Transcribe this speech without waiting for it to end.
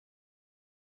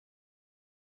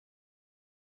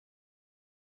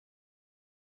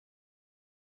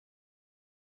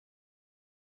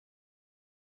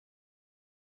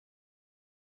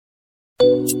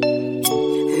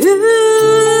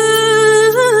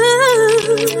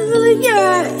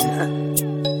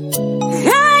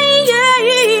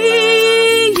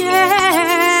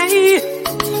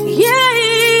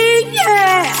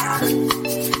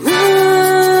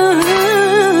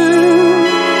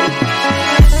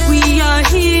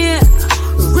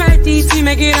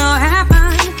make it all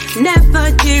happen.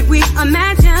 Never did we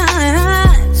imagine.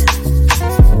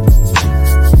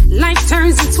 Life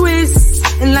turns and twists,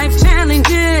 and life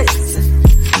challenges,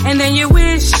 and then you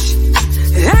wish,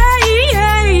 hey,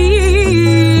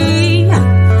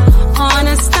 on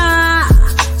a star,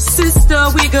 sister,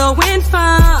 we going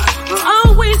far.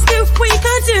 Always if we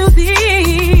could do this.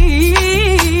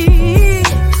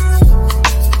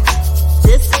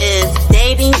 This is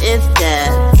Dating is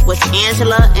Dead with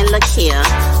Angela and Lakia,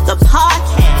 the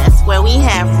podcast where we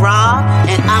have raw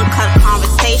and uncut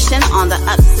conversation on the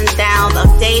ups and downs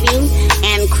of dating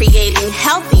and creating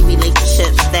healthy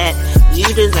relationships that you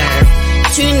deserve.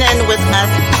 Tune in with us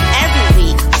every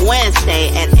week, Wednesday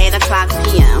at 8 o'clock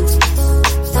p.m.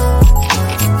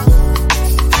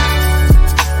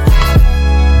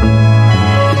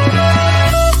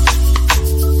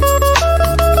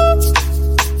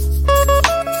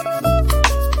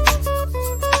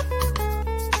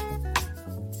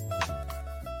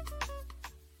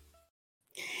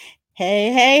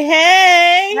 Hey, hey,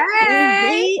 hey.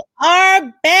 We are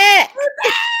back. We're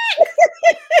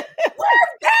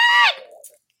back.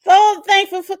 So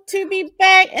thankful to be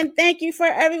back, and thank you for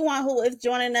everyone who is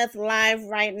joining us live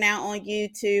right now on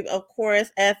YouTube. Of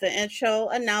course, as the intro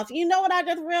announced, you know what I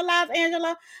just realized,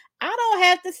 Angela? I don't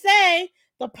have to say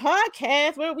the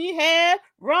podcast where we have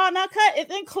Raw and Uncut is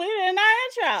included in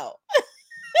our intro.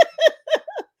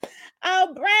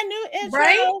 Our brand new intro.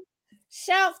 Right?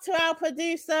 Shouts to our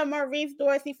producer, Maurice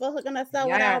Dorsey, for hooking us up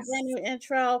with our brand new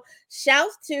intro.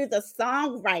 Shouts to the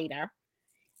songwriter,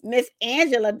 Miss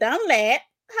Angela Dunlap.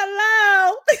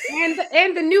 Hello.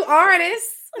 And the new artist.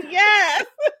 Yes.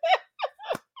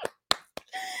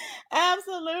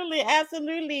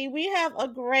 Absolutely. We have a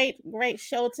great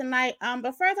show tonight.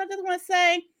 But first, I just want to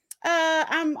say,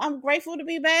 I'm grateful to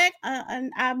be back.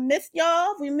 And I missed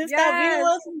y'all. We missed our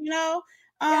viewers, you know.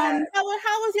 How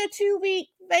was your 2-week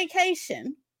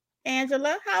vacation,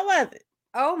 Angela? How was it?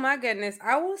 Oh my goodness.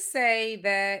 I will say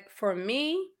that for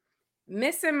me,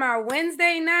 missing my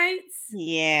Wednesday nights.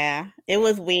 Yeah, it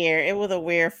was weird. It was a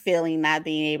weird feeling not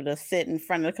being able to sit in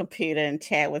front of the computer and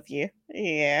chat with you.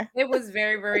 Yeah. It was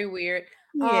very, very weird.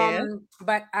 Yeah.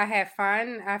 But I had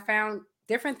fun. I found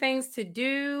different things to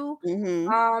do. Mm-hmm. It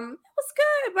was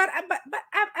good, but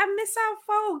I miss our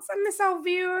folks. I miss our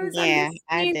viewers. Yeah,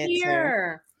 I did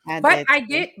here. Too. I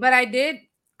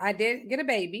did get a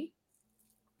baby.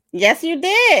 Yes, you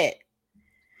did.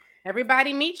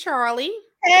 Everybody meet Charlie.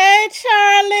 Hey,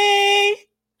 Charlie.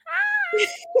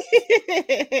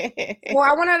 Hi. Well,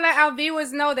 I want to let our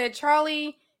viewers know that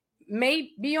Charlie may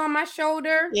be on my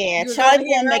shoulder. Yeah, Charlie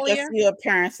will make a few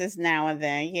appearances now and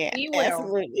then. Yeah, he will.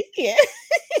 Absolutely. Yeah.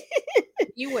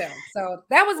 You will. So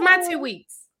that was my 2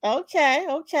 weeks. Okay.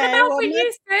 How about for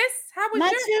you, sis? How was my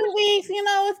your 2 weeks? You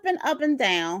know, it's been up and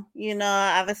down. You know,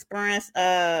 I've experienced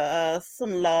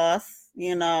some loss.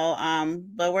 You know,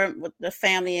 but we're with the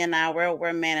family and I.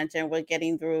 We're managing. We're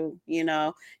getting through. You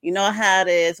know how it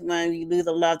is when you lose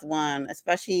a loved one,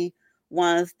 especially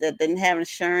ones that didn't have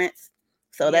insurance.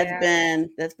 So that's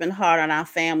been hard on our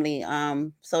family.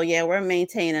 So yeah, we're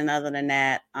maintaining. Other than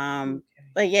that,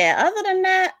 but yeah, other than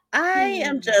that, I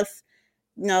am just,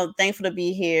 thankful to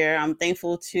be here. I'm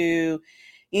thankful to,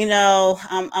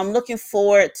 I'm looking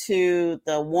forward to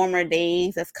the warmer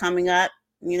days that's coming up.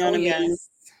 You know what I mean?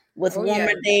 With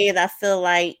warmer days, I feel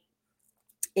like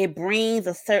it brings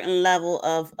a certain level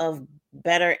of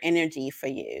better energy for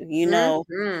you. You know,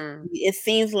 It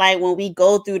seems like when we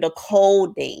go through the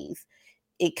cold days,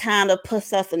 it kind of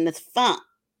puts us in this funk,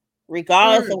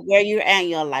 regardless of where you're at in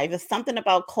your life. It's something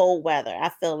about cold weather, I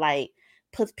feel like,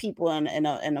 puts people in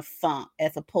a funk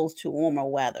as opposed to warmer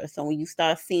weather. So when you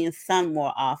start seeing sun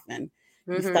more often,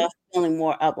 you start feeling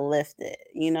more uplifted.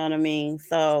 You know what I mean?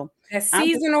 So that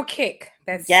seasonal kick.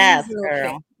 Yes,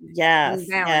 girl. Yes.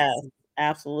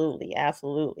 Absolutely.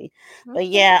 Okay. But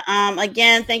yeah,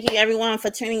 again, thank you everyone for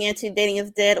tuning in to Dating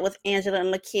is Dead with Angela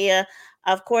and Lakia.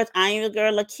 Of course, I am your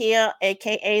girl Lakia,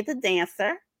 aka the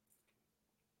dancer.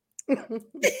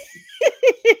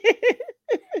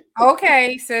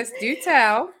 Okay, sis, do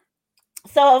tell.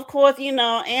 So of course,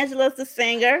 Angela's the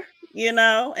singer,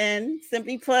 and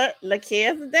simply put,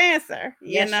 Lakia is the dancer.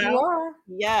 You are.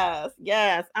 Yes.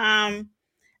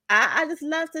 I just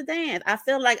love to dance. I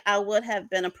feel like I would have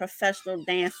been a professional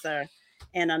dancer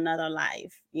in another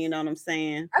life. You know what I'm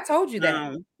saying? I told you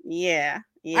that. Yeah.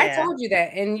 I told you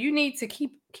that, and you need to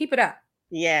keep it up.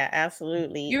 Yeah,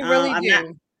 absolutely. You really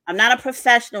do. I'm not a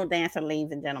professional dancer,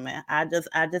 ladies and gentlemen. I just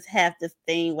have this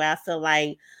thing where I feel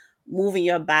like moving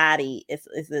your body is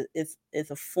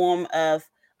a form of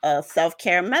a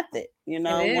self-care method.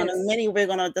 One of many we're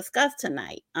gonna discuss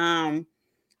tonight.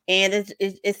 And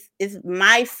it's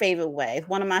my favorite way. It's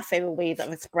one of my favorite ways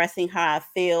of expressing how I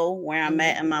feel, where I'm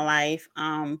at in my life.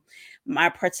 My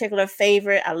particular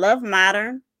favorite, I love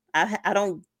modern. I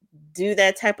don't do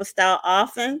that type of style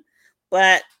often,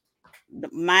 but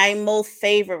my most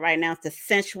favorite right now is the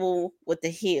sensual with the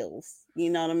heels. You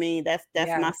know what I mean? That's my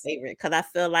Yes. favorite, because I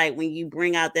feel like when you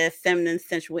bring out that feminine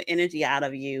sensual energy out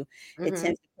of you, it Mm-hmm.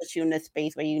 tends to put you in the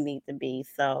space where you need to be.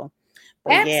 So,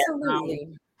 but yeah,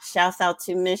 Absolutely. shouts out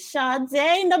to Miss Sade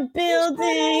in the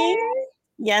building.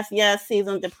 Yes, yes,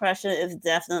 seasonal depression is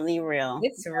definitely real.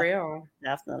 It's real.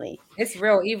 Definitely. It's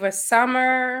real. Either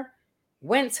summer,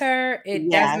 winter, it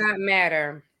does Yes, not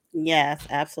matter. yes,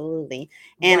 absolutely.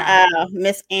 And Wow.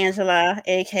 Miss Angela,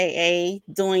 aka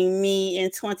Doing Me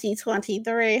in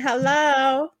 2023.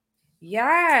 Hello.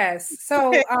 Yes.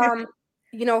 So,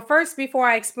 first before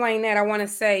I explain that, I want to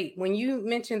say when you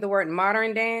mentioned the word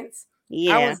modern dance,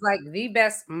 I Yeah. was like the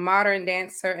best modern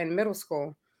dancer in middle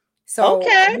school. So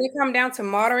Okay. when it come down to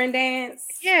modern dance,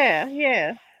 Yeah,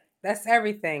 yeah. that's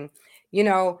everything.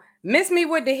 Miss me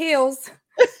with the heels,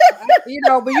 but you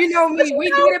know But me, we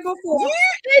did it before. you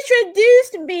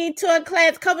introduced me to a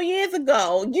class a couple years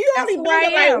ago. You That's only who been I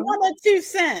there like am. 1 or 2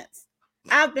 cents.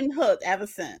 I've been hooked ever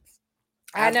since.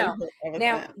 I I've been know. hooked ever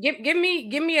Now, since. give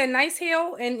me a nice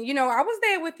heel, and I was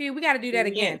there with you. We got to do that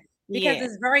Yeah, again because yeah.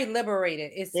 it's very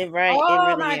liberated. It's It right. It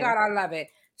oh really my is. god, I love it.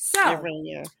 It So really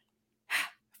is.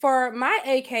 for my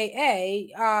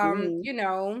AKA,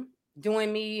 Mhm.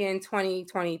 doing me in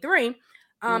 2023,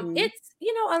 Mhm. it's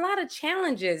a lot of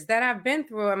challenges that I've been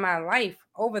through in my life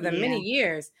over the many Yeah.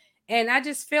 years, and I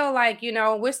just feel like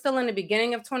we're still in the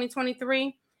beginning of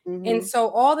 2023, and Mhm. so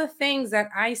all the things that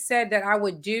I said that I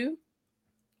would do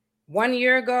 1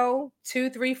 year ago, 2,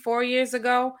 3, 4 years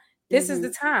ago, this is the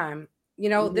Mhm. time.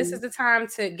 This is Mhm. the time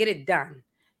to get it done.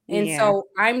 And Yeah. so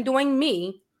I'm doing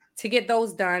me to get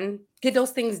those done, get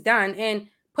those things done, and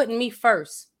putting me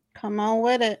first Come on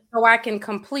with it. so I can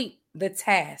complete the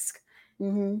task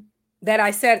Mhm. that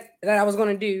I said that I was going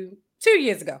to do 2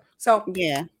 years ago. So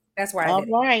Yeah. that's why I All did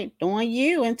it. right. Doing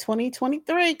you in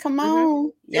 2023. Come Mhm.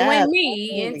 on. Doing Yes,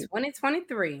 me in absolutely.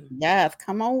 2023. Yes,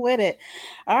 come on with it.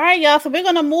 All right, y'all. So we're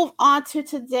gonna move on to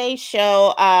today's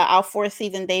show. Our fourth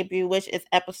season debut, which is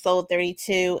episode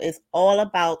 32, is all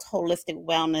about holistic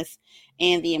wellness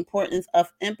and the importance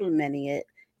of implementing it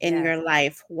in Yes. your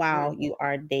life while Mm. you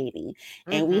are dating.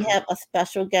 And we Mhm. have a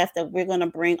special guest that we're gonna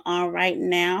bring on right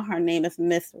now. Her name is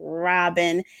Miss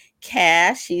Robyn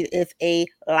Cash. She is a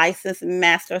licensed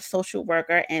master social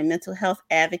worker and mental health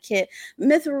advocate.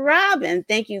 Miss Robyn,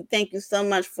 thank you so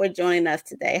much for joining us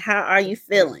today. How are you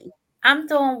feeling? I'm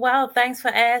doing well. Thanks for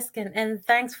asking and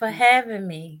thanks for having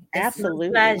me. It's my Absolutely.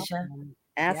 pleasure. Yeah.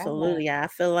 Absolutely. I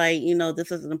feel like,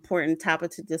 this is an important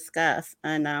topic to discuss.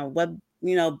 And what,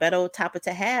 better topic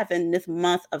to have in this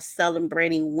month of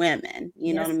celebrating women.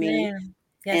 You know what I Yes, mean? ma'am.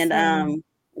 Yes, And ma'am.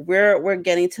 we're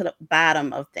getting to the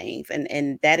bottom of things,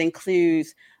 and that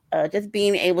includes just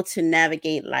being able to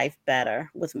navigate life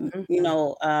better with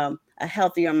Mhm. a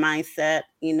healthier mindset,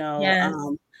 Yes.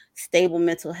 stable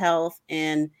mental health,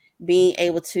 and being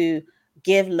able to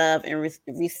give love and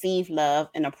receive love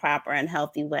in a proper and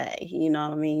healthy way. You know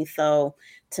what I mean? So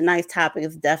tonight's topic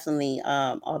is definitely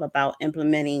all about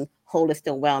implementing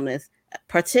holistic wellness,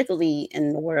 particularly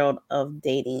in the world of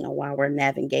dating and while we're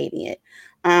navigating it.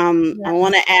 I Yes.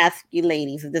 want to ask you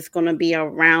ladies, is this going to be a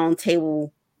round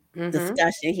table Mhm.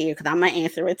 discussion here? Because I'm going to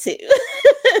answer it too.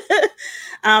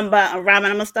 But Robyn,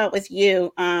 I'm going to start with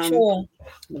you. Sure.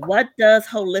 What does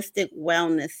holistic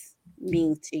wellness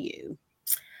mean to you?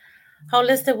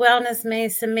 Holistic wellness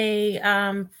means to me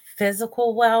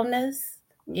physical wellness,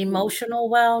 Mm-hmm. emotional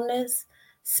wellness,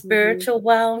 Mm-hmm. spiritual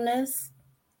wellness.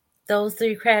 Those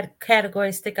three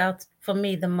categories stick out for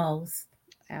me the most.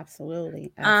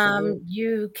 Absolutely. Absolutely.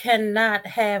 You cannot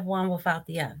have one without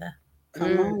the other.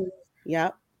 Come Mm. on.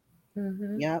 Yep.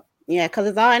 Hmm. Yep. Yeah, because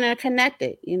it's all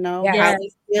interconnected, how Yes. Yes.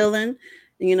 we feeling,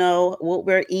 what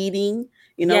we're eating,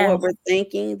 what Yes. we're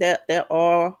thinking, that they're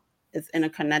all is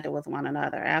interconnected with one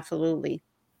another. Absolutely.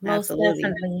 Most Absolutely.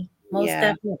 definitely. Most Yeah.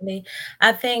 definitely.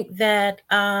 I think that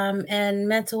in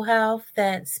mental health,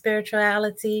 that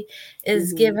spirituality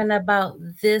is Mm-hmm. given about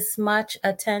this much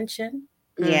attention.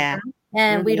 Yeah. Mhm.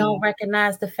 And we Mhm. Yeah. don't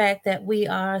recognize the fact that we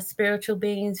are spiritual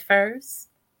beings first.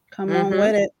 Come on Mhm.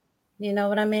 with it. You know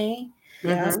what I mean?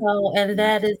 Yeah. Mhm. So, and Yeah.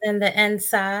 that is in the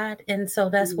inside. And so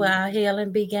that's where Mhm. our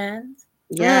healing begins.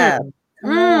 Yeah. Mm.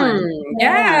 Come on. Come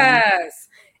on. Yes.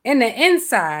 And the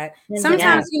inside. In the Yeah.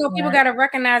 Sometimes, people inside. got to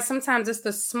recognize sometimes it's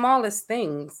the smallest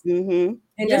things. Mm-hmm.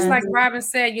 And just Yes. like Mm-hmm. Robyn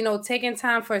said, taking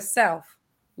time for self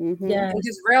Mm-hmm. and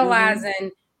just Yes. Mm-hmm.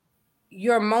 realizing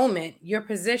your moment, your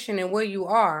position, and where you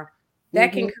are,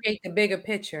 that can create the bigger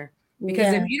picture.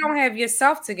 Because if you don't have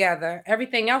yourself together,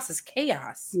 everything else is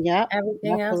chaos. Yep.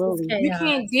 Everything else is chaos. You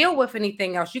can't deal with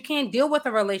anything else. You can't deal with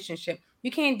a relationship.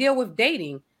 You can't deal with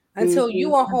dating until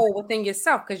you are whole within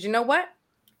yourself. Because you know what?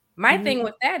 My thing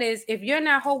with that is, if you're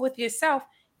not whole with yourself,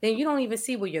 then you don't even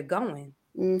see where you're going.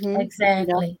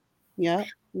 Exactly. Yeah.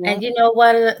 And you know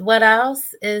what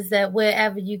else is that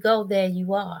wherever you go, there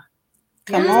you are.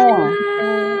 Come on.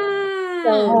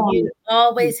 So you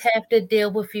always have to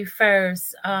deal with you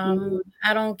first.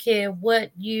 I don't care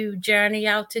what you journey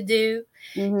out to do.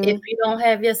 If you don't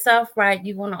have yourself right,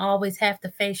 you're going to always have to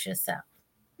face yourself.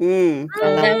 I So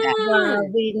love that's that. why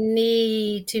we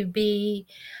need to be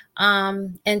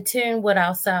in tune with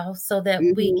ourselves so that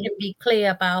we can be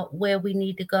clear about where we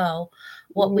need to go,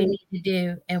 what we need to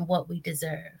do, and what we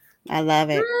deserve. I love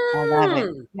it. I love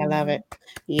it. I love it.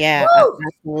 Yeah,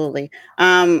 absolutely.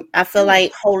 I feel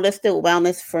like holistic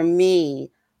wellness for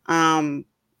me,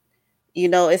 you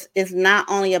know, it's not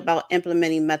only about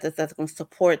implementing methods that's going to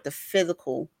support the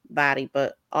physical body,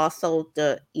 but also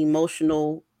the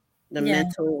emotional, the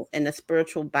mental, and the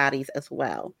spiritual bodies as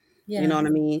well. You know what I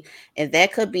mean? And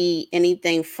that could be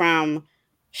anything from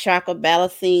chakra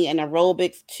balancing and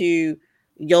aerobics to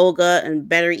yoga and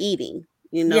better eating.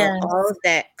 You know, all of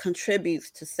that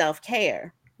contributes to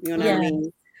self-care. You know what I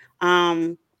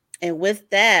mean? And with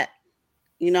that,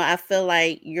 you know, I feel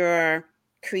like you're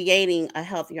creating a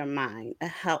healthier mind, a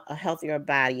healthier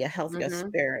body, a healthier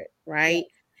spirit, right?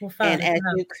 And as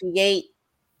you create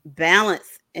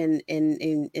balance and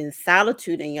in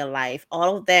solitude in your life,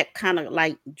 all of that kind of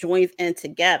like joins in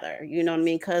together. You know what I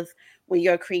mean? Because when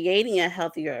you're creating a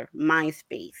healthier mind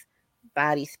space,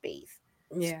 body space,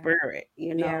 spirit,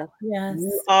 you know,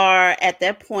 you are at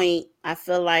that point, I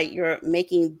feel like you're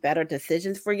making better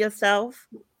decisions for yourself.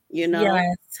 You know,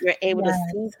 you're able to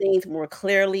see things more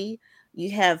clearly.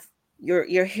 You have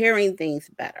you're hearing things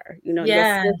better. You know,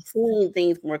 you're seeing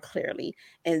things more clearly,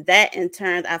 and that in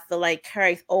turn, I feel like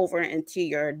carries over into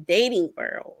your dating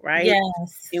world, right?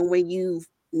 And when you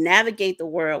navigate the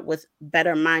world with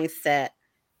better mindset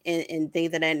and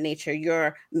things of that nature,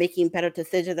 you're making better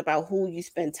decisions about who you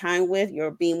spend time with.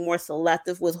 You're being more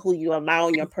selective with who you allow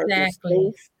in your personal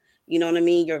space. You know what I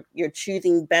mean? You're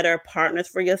choosing better partners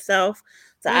for yourself.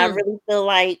 So I really feel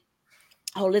like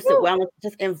holistic wellness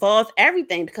just involves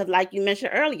everything because, like you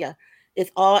mentioned earlier,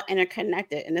 it's all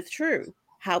interconnected, and it's true.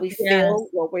 How we feel,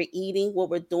 what we're eating, what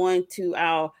we're doing to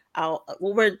our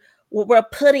what we're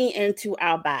putting into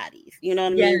our bodies. You know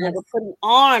what I mean? What we're putting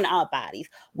on our bodies,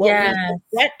 what we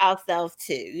subject ourselves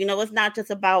to. You know, it's not just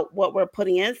about what we're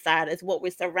putting inside; it's what we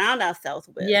surround ourselves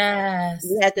with. We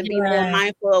have to be more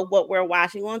mindful of what we're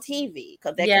watching on TV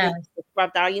because that can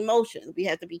disrupt our emotions. We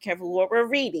have to be careful what we're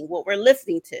reading, what we're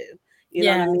listening to. You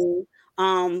know what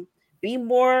I mean? Be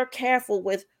more careful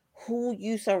with who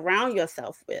you surround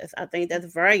yourself with. I think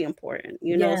that's very important.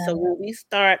 You know, so when we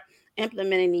start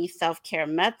implementing these self-care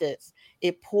methods,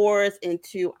 it pours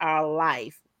into our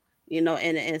life, you know,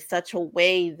 in such a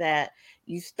way that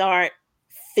you start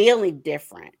feeling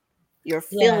different. You're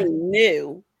feeling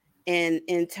new. And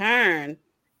in turn,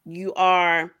 you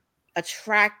are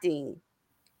attracting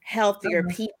healthier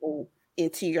people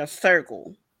into your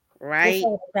circle, right?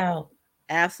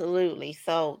 Absolutely.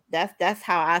 So that's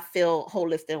how I feel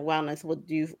holistic wellness would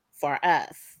do for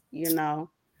us, you know.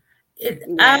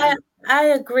 I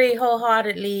agree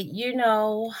wholeheartedly. You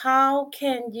know, how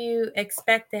can you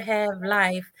expect to have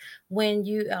life when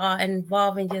you are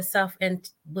involving yourself in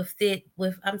with dead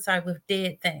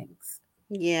things?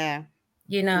 Yeah.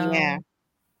 You know,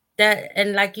 that,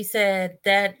 and like you said,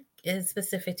 that is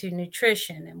specific to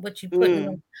nutrition and what you put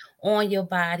on your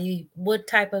body, what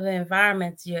type of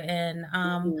environments you're in,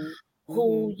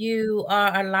 who you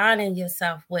are aligning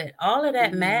yourself with. All of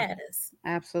that matters.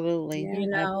 Absolutely. You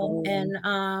know,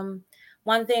 and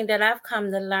one thing that I've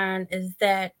come to learn is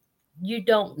that you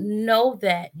don't know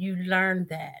that, you learn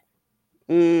that.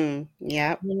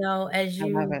 Yeah. You know, as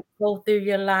you go through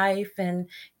your life and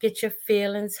get your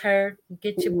feelings hurt,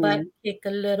 get your butt kicked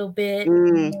a little bit, you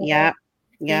know,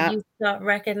 then you start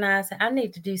recognizing I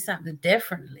need to do something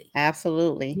differently.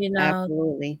 Absolutely. You know,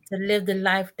 to live the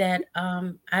life that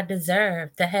I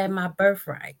deserve, to have my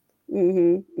birthright.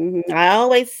 I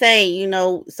always say, you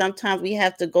know, sometimes we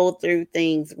have to go through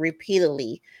things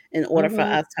repeatedly in order for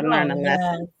us to learn a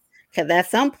lesson. Because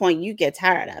at some point you get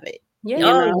tired of it. You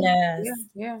know?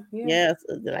 Yes.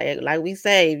 Like we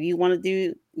say, if you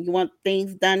want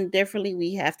things done differently,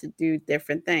 we have to do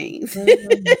different things.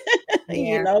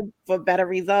 You know, for better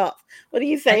results. What do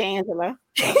you say, Angela?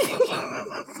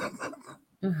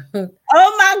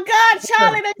 Oh my God,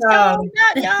 Charlie, the Charlie.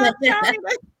 Y'all, Charlie.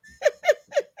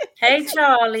 Hey,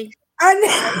 Charlie. I knew,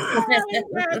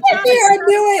 I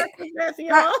knew it.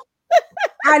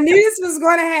 I knew this was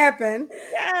going to happen.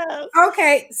 Yes.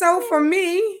 Okay, so for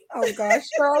me, oh gosh,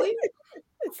 Shirley,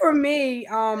 for me,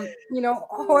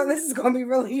 this is going to be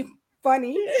really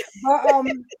funny, but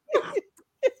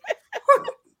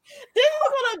this is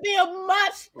going to be a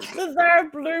much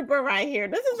deserved blooper right here.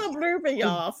 This is a blooper,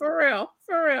 y'all, for real,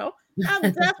 for real.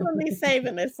 I'm definitely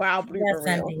saving this for our blooper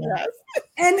reel. Yes.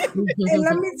 And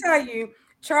let me tell you,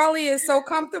 Charlie is so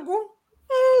comfortable.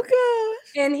 Oh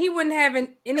gosh. And he wouldn't have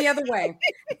it any other way.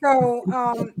 So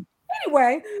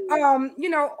anyway,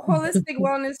 holistic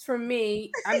wellness for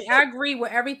me. I mean, I agree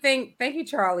with everything. Thank you,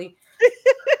 Charlie.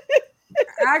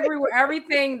 I agree with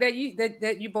everything that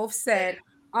you both said.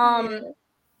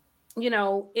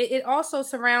 It also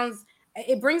surrounds.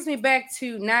 It brings me back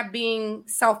to not being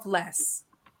selfless.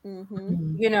 And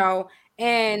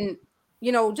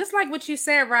just like what you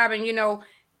said, Robyn.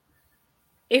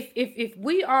 If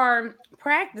we are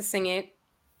practicing it,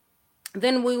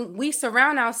 then when we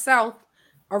surround ourselves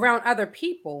around other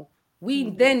people, we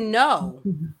then know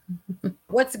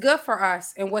what's good for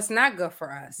us and what's not good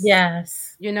for us.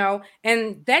 Yes.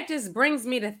 And that just brings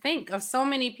me to think of so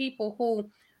many people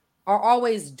who are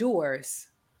always doers.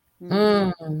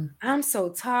 I'm so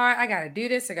tired. I got to do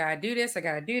this. I got to do this. I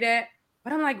got to do that.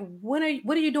 But I'm like, what are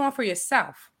you doing for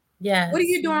yourself? Yes. What are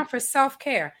you doing for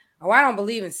self-care? Oh, I don't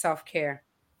believe in self-care.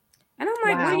 And I'm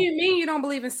like, What do you mean you don't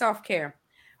believe in self-care?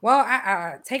 Well,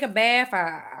 I take a bath,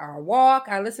 I walk,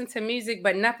 I listen to music,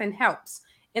 but nothing helps.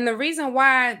 And the reason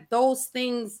why those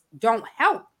things don't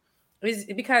help is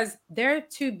because they're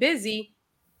too busy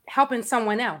helping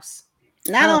someone else.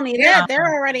 Not only that,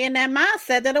 they're already in that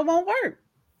mindset that it won't work.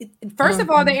 First of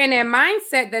all, they're in their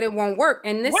mindset that it won't work.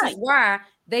 And this is why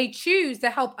they choose to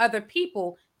help other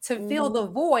people to fill the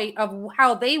void of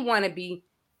how they want to be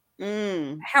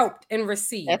helped and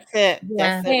received. That's it.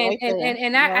 That's it.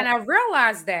 And I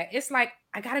realized that it's like,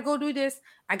 I gotta go do this.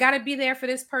 I gotta be there for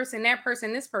this person, that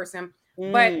person, this person.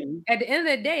 But at the end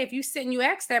of the day, if you sit and you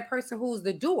ask that person who's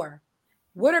the doer,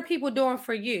 what are people doing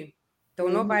for you?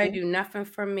 Don't nobody do nothing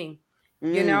for me.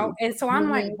 And so I'm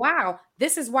like, wow,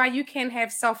 this is why you can't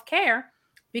have self-care,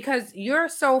 because you're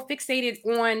so fixated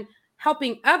on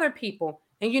helping other people.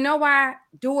 And you know why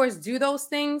doers do those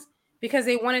things? Because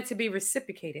they want it to be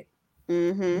reciprocated.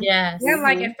 Yes. They're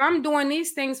like, if I'm doing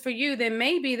these things for you, then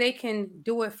maybe they can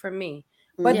do it for me.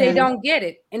 But they don't get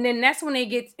it. And then that's when they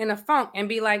get in a funk and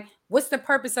be like, what's the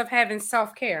purpose of having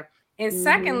self-care? And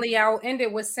secondly, I'll end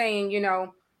it with saying,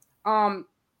 holistic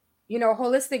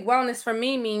wellness for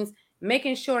me means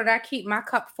making sure that I keep my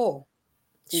cup full.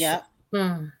 Yeah.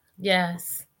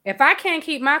 Yes. If I can't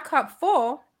keep my cup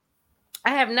full,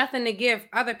 I have nothing to give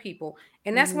other people.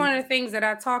 And that's one of the things that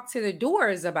I talk to the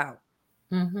doers about.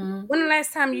 When the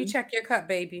last time you check your cup,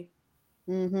 baby?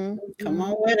 Come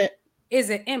on with it. Is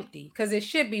it empty? Because it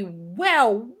should be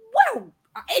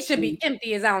it should be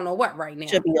empty as I don't know what right now.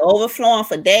 Should be overflowing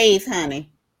for days,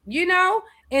 honey.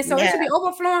 And so it should be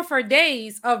overflowing for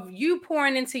days of you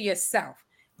pouring into yourself.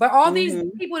 But all these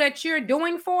people that you're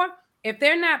doing for, if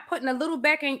they're not putting a little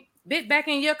bit back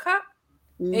in your cup,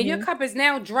 and your cup is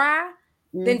now dry,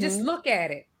 then just look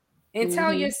at it and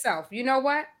tell yourself, you know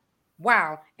what?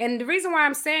 Wow. And the reason why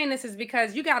I'm saying this is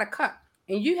because you got a cup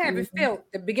and you have it filled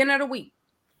the beginning of the week.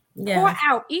 Pour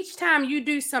out each time you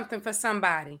do something for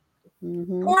somebody.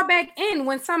 Pour back in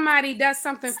when somebody does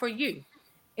something for you.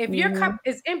 If your cup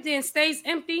is empty and stays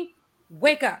empty,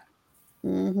 wake up.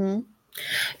 And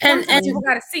you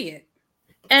got to see it.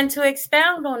 And to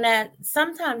expound on that,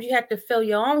 sometimes you have to fill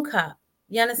your own cup.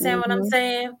 You understand what I'm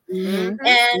saying?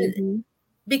 And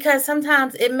because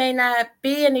sometimes it may not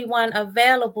be anyone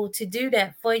available to do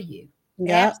that for you.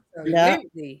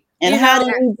 Absolutely. And how do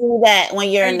you do that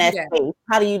when you're in that space?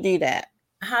 How do you do that?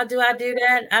 How do I do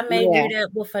that? I may do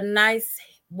that with a nice,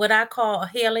 what I call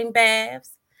healing baths.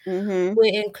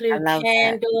 We include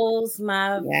candles,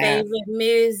 my favorite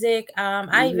music.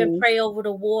 I even pray over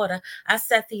the water. I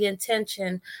set the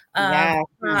intention of how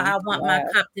I want my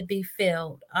cup to be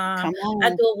filled. I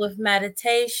do it with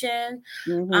meditation,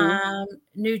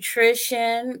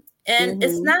 nutrition, and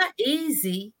it's not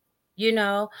easy,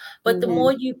 but the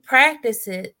more you practice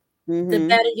it, the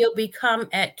better you'll become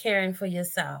at caring for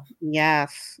yourself.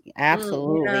 Yes,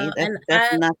 absolutely.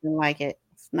 That's nothing like it.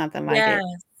 It's nothing like it.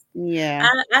 Yeah.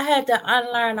 I had to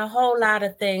unlearn a whole lot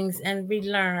of things and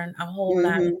relearn a whole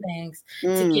lot of things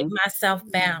to get myself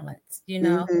balanced,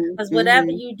 because whatever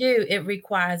you do, it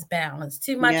requires balance.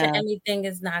 Too much of anything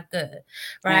is not good,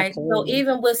 right? So Absolutely.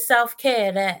 even with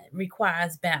self-care, that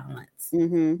requires balance, I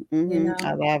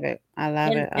love it. I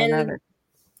love it. I love and it.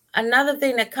 another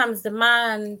thing that comes to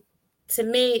mind to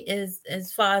me is,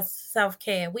 as far as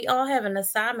self-care, we all have an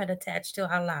assignment attached to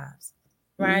our lives,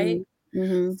 right?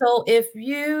 So if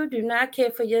you do not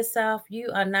care for yourself,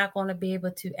 you are not going to be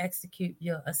able to execute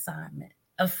your assignment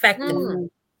effectively.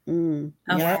 Yep.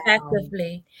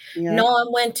 Effectively, Yep. knowing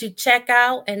when to check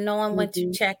out and knowing when to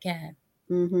check in,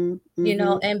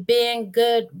 and being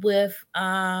good with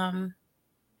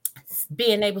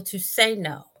being able to say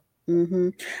no.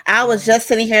 I was just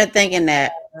sitting here thinking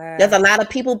that there's a lot of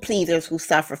people pleasers who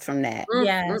suffer from that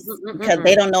Yes. because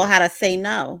they don't know how to say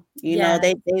no. Yes.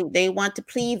 They want to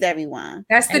please everyone.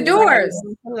 That's the Everybody doors.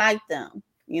 wants to like them.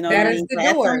 You know That what I is mean? the But at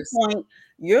some doors. point,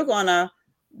 you're gonna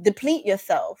deplete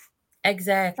yourself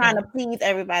Exactly. trying to please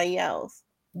everybody else.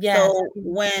 Yes. So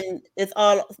when it's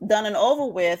all done and over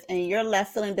with and you're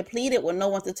left feeling depleted with no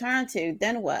one to turn to,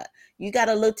 then what? You got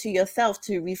to look to yourself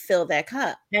to refill that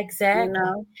cup. Exactly. You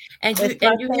know? And It's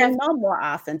you have no more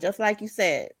often, just like you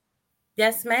said.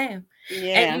 Yes, ma'am.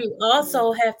 Yeah. And you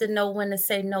also have to know when to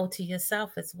say no to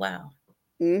yourself as well.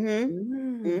 Yep.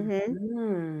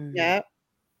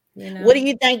 You What know? do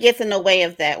you think gets in the way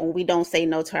of that when we don't say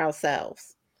no to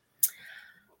ourselves?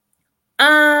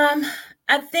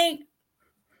 I think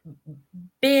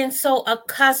being so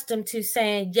accustomed to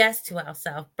saying yes to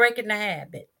ourselves, breaking the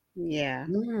habit. Yeah.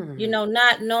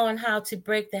 Not knowing how to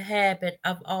break the habit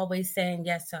of always saying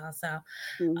yes to ourselves.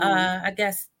 I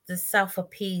guess the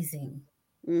self-appeasing.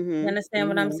 You understand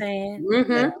what I'm saying?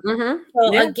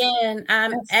 So again,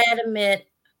 I'm adamant.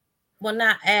 Well,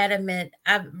 not adamant.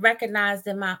 I've recognized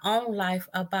in my own life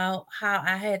about how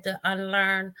I had to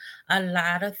unlearn a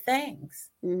lot of things.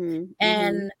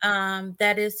 And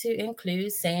that is to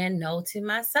include saying no to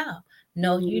myself.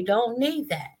 No, you don't need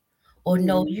that. Or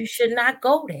no, you should not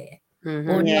go there.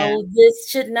 Or no, this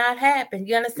should not happen.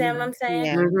 You understand what I'm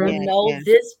saying? Or no,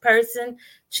 this person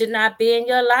should not be in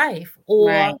your life.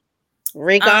 Or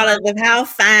regardless of how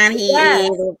fine he is,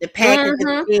 or the package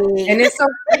is big. And it's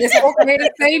okay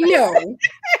to say no.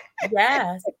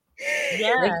 Yes.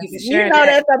 Thank you for You sharing know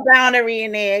that. there's a boundary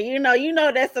in there. You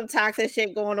know there's some toxic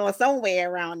shit going on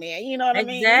somewhere around there. You know what I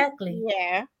mean? Exactly.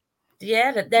 Yeah.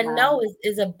 Yeah, that no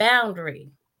is a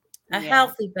boundary. A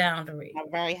healthy boundary. A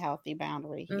very healthy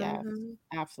boundary. Yes.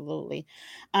 Absolutely.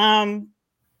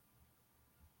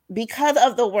 Because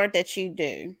of the work that you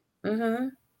do,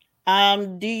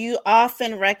 do you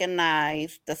often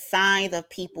recognize the signs of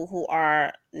people who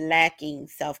are lacking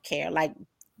self-care? Like,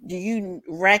 do you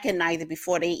recognize it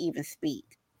before they even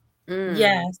speak?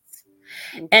 Yes.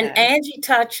 And Angie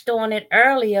touched on it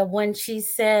earlier when she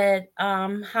said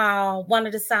how one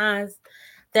of the signs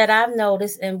that I've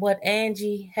noticed and what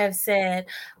Angie have said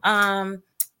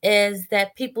is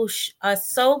that people are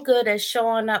so good at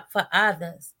showing up for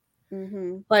others,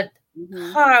 but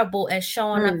horrible at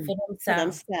showing up for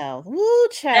themselves. Woo,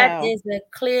 child. That is a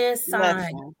clear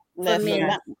sign for me.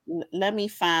 Let me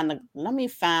find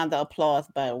the applause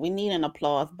button. We need an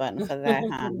applause button for that,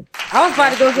 honey. I was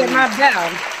about to go get my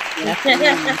bell.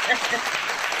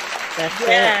 That's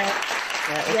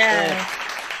it.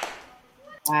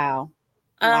 Wow.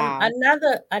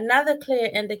 Another clear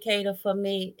indicator for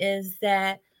me is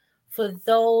that for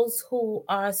those who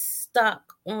are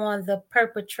stuck on the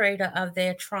perpetrator of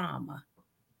their trauma,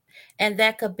 and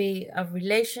that could be a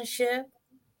relationship,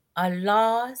 a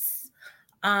loss.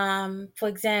 For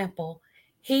example,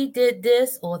 he did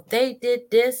this, or they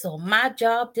did this, or my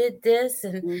job did this,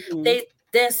 and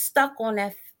they're stuck on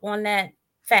that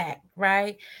fact,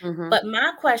 right? But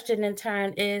my question in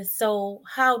turn is, so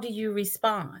how do you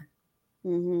respond?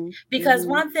 Because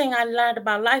one thing I learned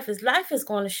about life is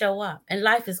going to show up and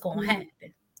life is going to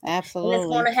happen. Absolutely. And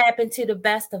it's going to happen to the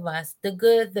best of us, the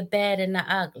good, the bad, and the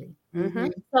ugly.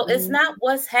 So it's not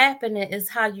what's happening, it's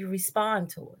how you respond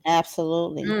to it.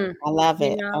 Absolutely. I love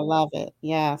it. I love it.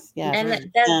 Yes.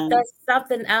 And that's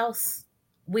something else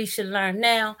we should learn.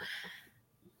 Now,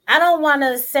 I don't want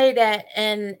to say that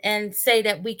and say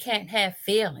that we can't have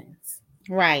feelings.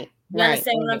 Right. You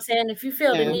understand what I'm saying? If you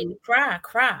feel the need to cry,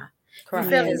 cry. If you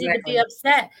feel the need to be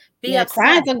upset, be upset.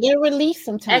 Crying's a good release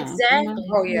sometimes. Exactly.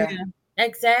 Oh, yeah.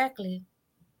 Exactly.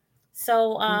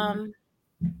 So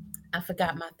I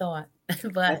forgot my thought.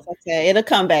 But that's okay. It'll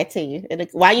come back to you.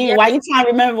 While you trying to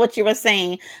remember what you were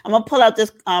saying, I'm gonna pull out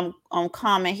this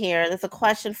comment here. There's a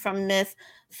question from Miss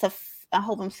I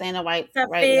hope I'm saying it right.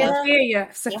 Sophia.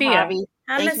 Harvey.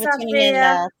 Thank you for tuning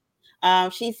in,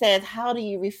 love. She says, how do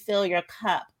you refill your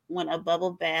cup when a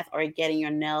bubble bath or getting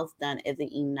your nails done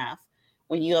isn't enough?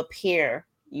 When you appear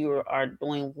you are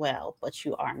doing well, but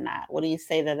you are not. What do you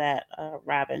say to that,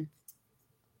 Robyn?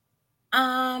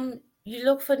 You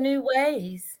look for new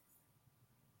ways.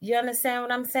 You understand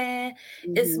what I'm saying?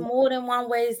 Mm-hmm. It's more than one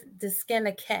way to skin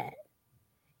a cat.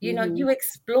 You know, you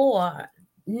explore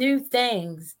new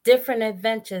things, different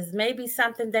adventures, maybe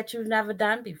something that you've never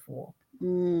done before.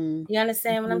 You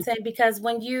understand what I'm saying? Because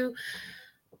when you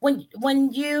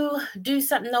do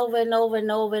something over and over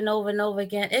and over and over and over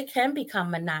again, it can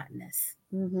become monotonous.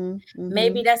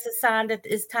 Maybe that's a sign that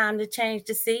it's time to change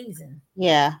the season.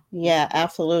 Yeah,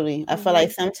 absolutely. I feel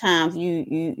like sometimes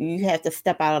you have to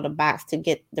step out of the box to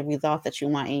get the results that you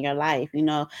want in your life, you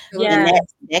know. And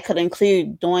that could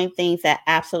include doing things that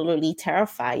absolutely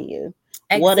terrify you.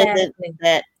 Exactly. What is it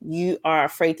that you are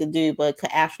afraid to do, but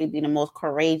could actually be the most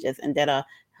courageous and that'll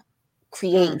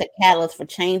create the catalyst for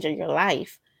change in your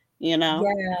life, you know?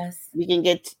 Yes. You can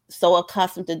get so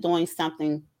accustomed to doing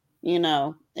something, you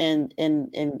know, and then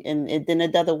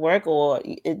it doesn't work, or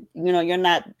you're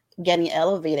not getting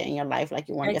elevated in your life like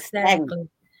you want to get stagnant.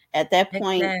 At that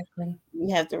point,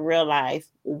 you have to realize,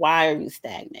 why are you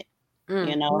stagnant?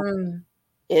 You know,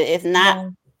 it's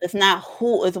not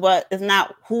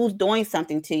who's doing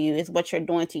something to you. It's what you're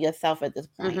doing to yourself at this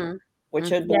point. What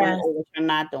you're doing or what you're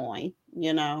not doing,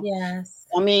 you know. Yes.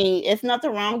 I mean, it's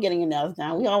nothing wrong with getting your nails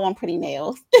done. We all want pretty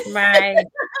nails. Right.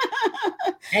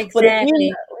 Exactly. But if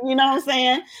you know what I'm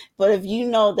saying? But if you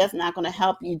know that's not going to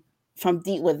help you from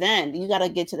deep within, you got to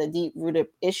get to the deep rooted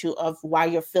issue of why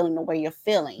you're feeling the way you're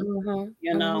feeling.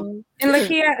 You know? And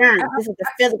Lakia, this is the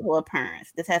physical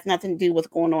appearance. This has nothing to do with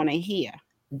what's going on in here.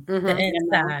 The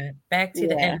inside. Back to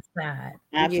the inside.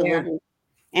 Absolutely.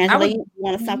 Angela, you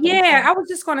want to something? Yeah, I was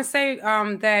just going to say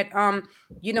that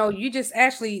you know, you just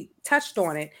actually touched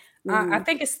on it. I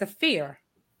think it's the fear.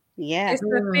 Yeah, it's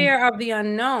the fear of the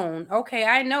unknown. Okay,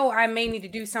 I know I may need to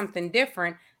do something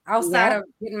different outside of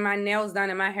getting my nails done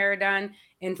and my hair done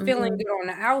and feeling good on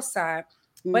the outside.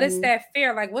 But it's that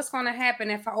fear, like, what's going to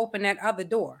happen if I open that other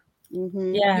door?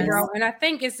 Yes. You know, and I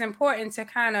think it's important to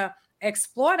kind of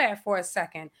explore that for a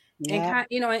second and kind,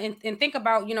 you know, and think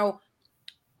about, you know,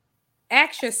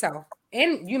 ask yourself,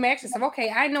 and you may ask yourself,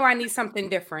 okay, I know I need something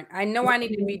different. I know I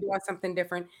need to be doing something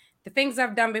different. The things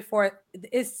I've done before,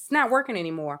 it's not working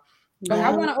anymore. But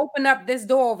I want to open up this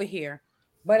door over here.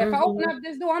 But if I open up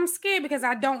this door, I'm scared because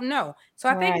I don't know. So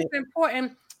I think it's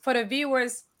important for the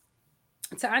viewers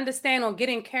to understand or get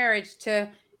encouraged to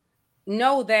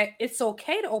know that it's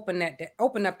okay to open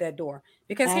up that door.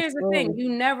 Because here's the thing, you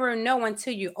never know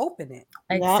until you open it.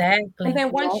 Exactly. And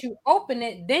then once you open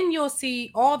it, then you'll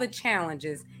see all the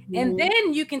challenges. And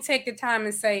then you can take the time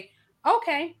and say,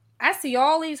 okay, I see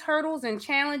all these hurdles and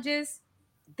challenges.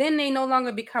 Then they no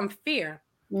longer become fear,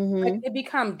 but it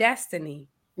become destiny.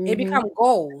 It become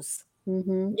goals.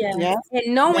 Yes.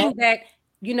 And knowing that,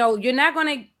 you know,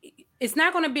 it's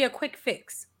not going to be a quick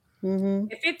fix.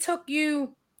 If it took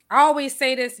you, I always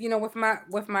say this, you know, with my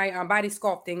body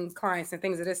sculpting clients and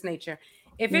things of this nature.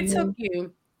 If it took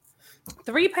you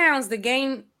 3 pounds to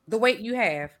gain the weight you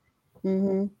have,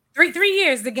 3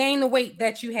 years to gain the weight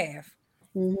that you have,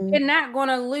 you're not going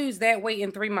to lose that weight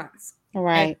in 3 months.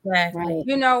 Right. Exactly.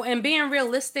 You know, and being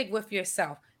realistic with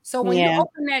yourself. So when you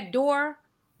open that door,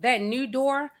 that new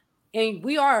door, and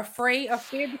we are afraid of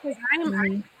fear, because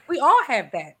we all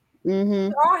have that.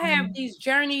 We all have these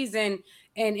journeys and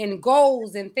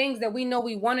goals and things that we know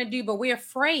we want to do, but we're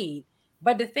afraid.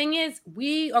 But the thing is,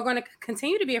 we are going to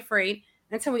continue to be afraid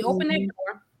until we open that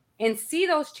door and see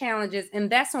those challenges. And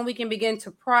that's when we can begin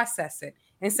to process it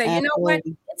and say, you know what?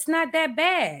 It's not that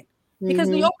bad. Because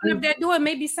when you open up that door,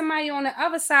 maybe somebody on the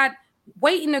other side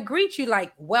waiting to greet you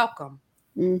like, welcome.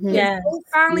 Yes. We're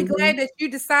finally glad that you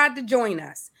decide to join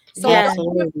us. So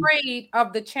don't be afraid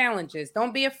of the challenges.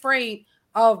 Don't be afraid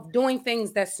of doing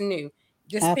things that's new.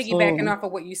 Just piggybacking off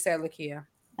of what you said, Lakia.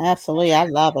 Absolutely. I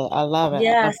love it. I love it.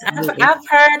 Yes. I've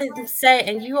heard it say,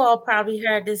 and you all probably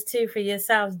heard this too for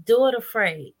yourselves, do it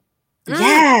afraid.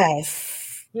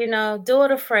 Yes. You know, do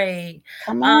it afraid.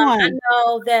 Come on. I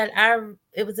know that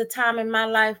it was a time in my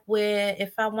life where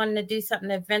if I wanted to do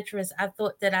something adventurous, I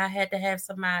thought that I had to have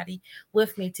somebody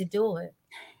with me to do it.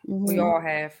 We all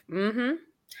have.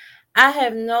 I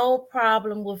have no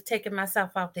problem with taking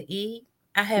myself out to eat.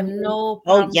 I have no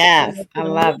problem. Oh, yes. I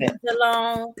love it.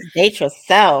 Alone. Date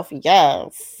yourself.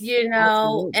 Yes. You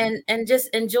know, and just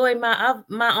enjoy my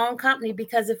own company,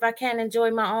 because if I can't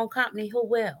enjoy my own company, who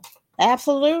will?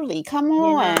 Absolutely. Come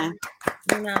on.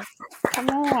 You know. Come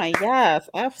on, yes,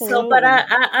 So, but absolutely.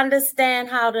 I understand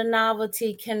how the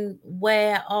novelty can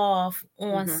wear off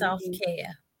on Mm-hmm.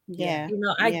 self-care. Yeah. Yeah, You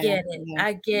know, I yeah, get it. yeah,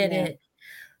 I get yeah. it.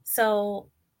 So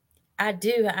I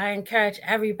encourage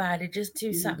everybody, just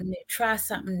do Mhm. something new. Try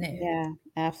something new. Yeah,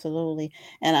 absolutely.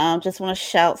 And just want to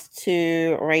shout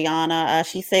to Rihanna.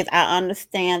 She says, "I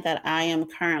understand that I am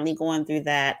currently going through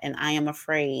that, and I am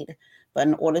afraid. But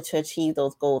in order to achieve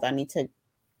those goals, I need to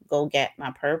go get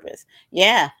my purpose."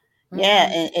 Yeah, yeah,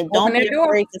 Mhm. and Open don't be that door.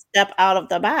 afraid to step out of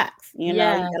the box. You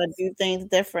know, you got to Yes. do things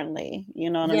differently. You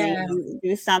know what I mean? Yes.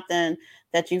 Do something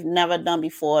that you've never done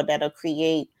before that'll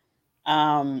create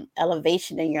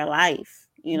elevation in your life.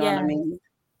 You know what I Yes. mean?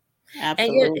 And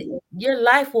Absolutely. your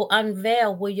life will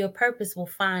unveil where your purpose will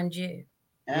find you.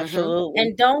 Mm-hmm. Absolutely.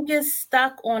 And don't get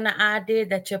stuck on the idea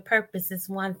that your purpose is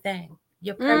one thing.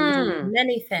 Your purpose is Mm.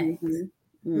 many things. Mhm.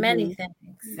 Many Mhm.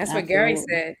 things. That's what Gary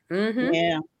Absolutely. said. Mm-hmm.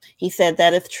 Yeah. He said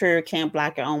that is true. Can't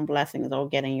block your own blessings or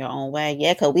get in your own way.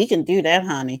 Yeah, because we can do that,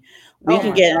 honey. We Oh can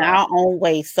my Yes. get in God. our own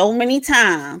way so many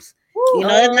times. You Woo.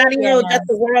 know, it's Oh, not even just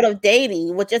the yes. world of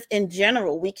dating, but just in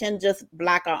general, we can just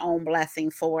block our own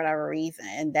blessings for whatever reason.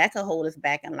 And that could hold us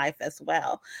back in life as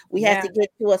well. We have Yeah. to get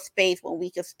to a space when we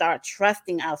can start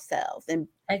trusting ourselves and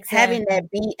having Exactly.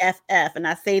 that BFF. And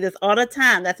I say this all the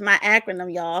time. That's my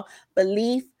acronym, y'all.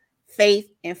 Belief, faith,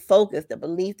 and focus. The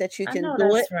belief that you I can know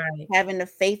do it, that's right. having the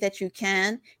faith that you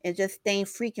can, and just staying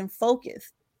freaking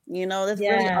focused. You know, that's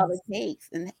really all Yes. it takes.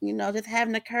 And, you know, just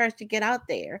having the courage to get out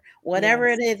there. Whatever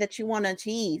Yes. it is that you want to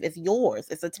achieve, it's yours.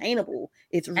 It's attainable.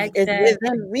 It's Exactly.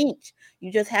 within reach.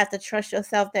 You just have to trust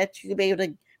yourself that you'll be able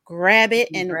to grab it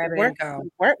You and grab it and go.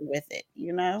 work with it,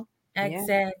 you know? Yeah.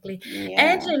 Exactly. Yeah.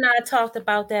 Angie and I talked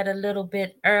about that a little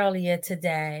bit earlier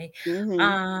today, Mhm.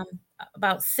 um,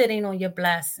 about sitting on your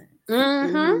blessings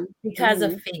Mm-hmm. Mhm. because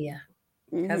of Mhm. fear,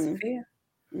 Because of Mhm. fear.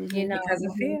 you Mhm. know, Because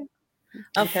of Mhm. fear.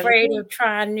 Because of afraid fear. of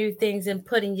trying new things and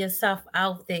putting yourself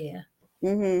out there.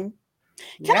 Mhm.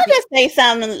 Can I Yep. just say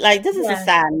something? Like, this is a Yes.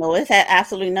 side note. It had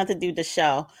absolutely nothing to do with the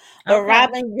show. But Okay.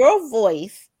 Robyn, your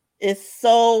voice is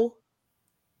so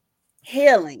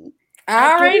healing. I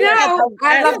Like already know.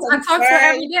 I talk to her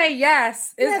every day.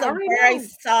 Yes. you It's have I a already very know.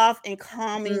 soft and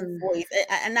calming Mm. voice.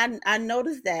 And I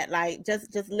noticed that, like,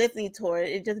 just listening to it,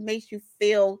 it just makes you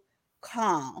feel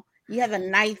calm. You have a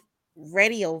nice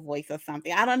radio voice or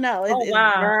something. I don't know. Oh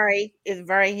wow. It's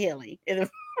very healing. It is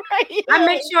very I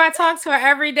make healing. sure I talk to her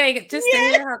every day just to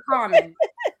Yeah, hear her comment.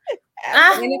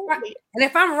 Ah, absolutely. And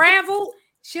if I'm rambled,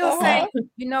 she'll Uh-huh. say,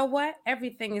 "You know what?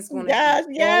 Everything is going to be Yes,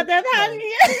 yeah, that's how okay."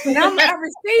 she And I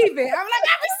receive it. I'm like,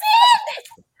 I receive it.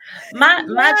 my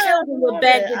Yes, I children would love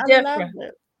beg it. to I love differ.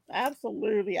 it.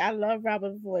 Absolutely. I love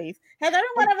Robin's voice. Has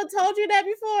anyone ever told you that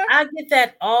before? I get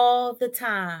that all the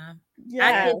time.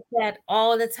 I Yeah. get that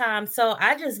all the time. So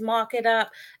I just mark it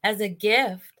up as a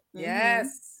gift. Mhm.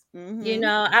 Yes. You Mhm.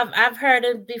 know, I've heard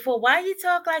it before. Why you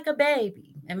talk like a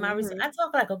baby? And Mhm. I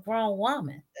talk like a grown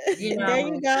woman, you There know.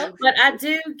 you Mhm. go. But I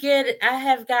do get it. I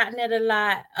have gotten it a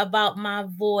lot about my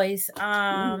voice.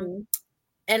 Mhm.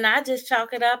 And I just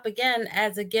chalk it up again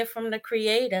as a gift from the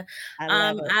creator. I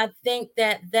love it. I think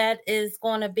that is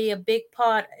going to be a big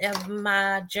part of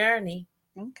my journey,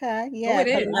 Okay. Oh, Yeah. it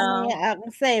Because you is. I mean, know. I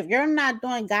would say if you're not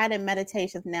doing guided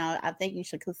meditations now, I think you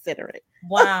should consider it.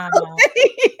 Wow.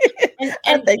 And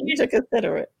I and think you you should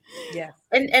consider it. Yes.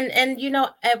 and you know,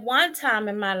 at one time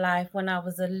in my life when I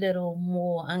was a little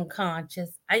more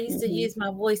unconscious, I used to Mhm. use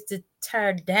my voice to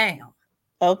tear down.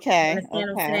 You Okay. understand what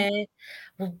I'm Okay. saying?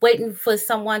 Waiting for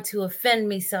someone to offend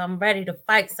me so I'm ready to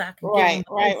fight so I can give them Right.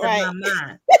 a piece Right. of Right. my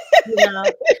mind, you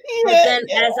know? But Yeah. then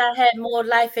as I had more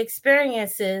life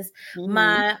experiences, Mhm.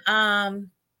 my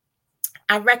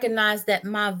I recognized that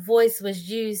my voice was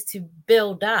used to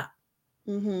build up,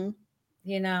 Mhm.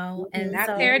 you know, and Mhm. Not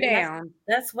so tear Mhm. down.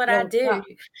 that's what I Build do. up.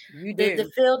 You The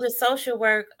do. field of social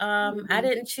work, I Mhm.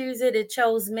 didn't choose it, it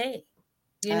chose me,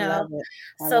 you I know. love it.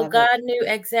 I So love it. God knew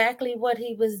exactly what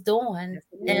he was doing Yes,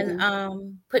 it and is.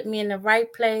 Mhm. put me in the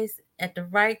right place at the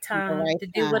right At the time right to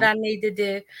do what time. I need to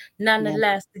do, Yeah.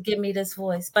 nonetheless, to give me this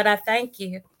voice. But I thank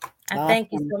you. I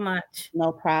thank you Awesome. so much.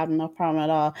 No problem. No problem at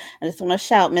all. I just want to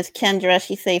shout, Miss Kendra.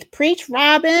 She says, "Preach,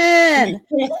 Robin."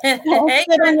 Don't Hey,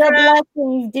 sit on your Kendra.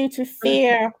 blessings due to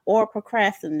fear or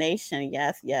procrastination.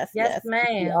 Yes, yes, Yes, yes.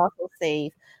 She ma'am. also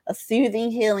says, "A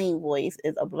soothing, healing voice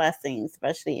is a blessing,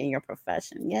 especially in your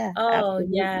profession." Yeah, Oh,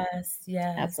 absolutely. yes,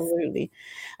 yes. Absolutely.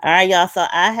 All right, y'all. So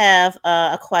I have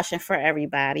a question for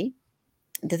everybody.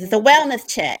 This is a Okay. wellness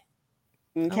check.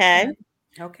 Okay. Okay.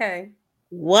 Okay.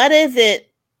 What is it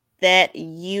that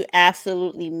you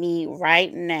absolutely need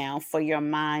right now for your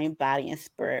mind, body, and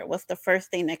spirit? What's the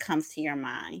first thing that comes to your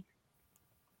mind?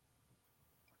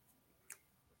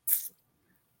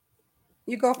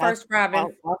 You go first, Robyn.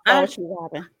 I'll start with you,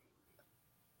 Robyn.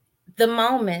 The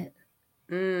moment.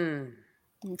 Mm.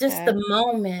 Just the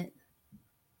moment,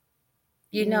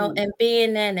 you know, and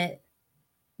being in it.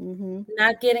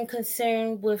 Not getting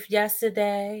concerned with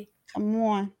yesterday. Come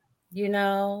on. You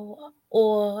know,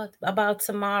 or about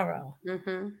tomorrow.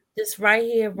 Just right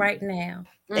here, right now.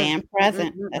 Staying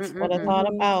present. That's what it's all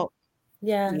about.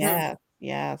 Yes.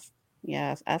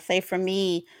 Yes. I say for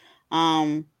me,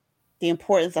 the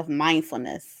importance of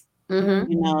mindfulness. You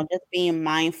know, just being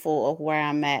mindful of where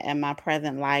I'm at in my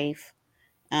present life.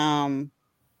 Not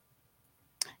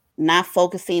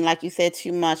focusing, like you said,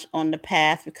 too much on the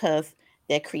past because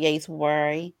that creates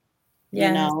worry. Yes.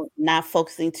 You know, not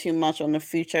focusing too much on the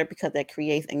future because that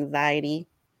creates anxiety.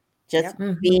 Just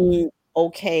being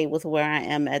okay with where I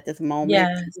am at this moment.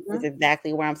 This is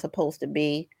exactly where I'm supposed to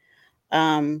be.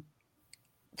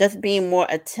 Just being more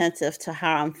attentive to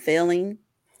how I'm feeling.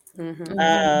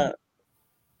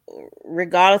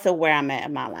 Regardless of where I'm at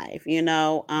in my life, you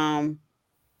know.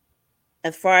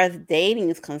 As far as dating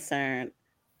is concerned,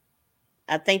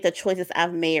 I think the choices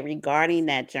I've made regarding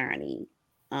that journey,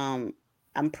 I'm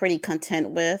pretty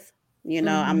content with. You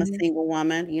know, I'm a single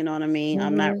woman, you know what I mean?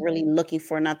 I'm not really looking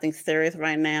for nothing serious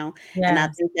right now. And I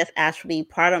think that's actually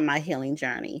part of my healing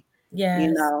journey.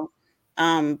 You know,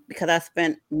 because I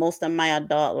spent most of my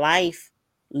adult life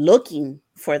looking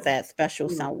for that special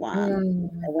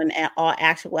someone. When in all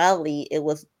actuality it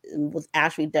was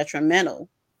actually detrimental,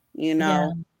 you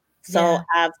know. So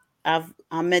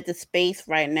I'm at the space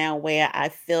right now where I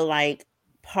feel like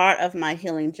part of my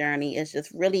healing journey is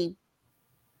just really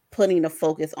putting the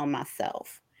focus on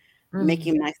myself,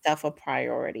 making myself a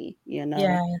priority, you know.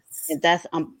 And that's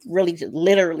I'm really just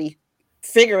literally,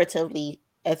 figuratively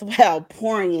as well,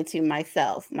 pouring into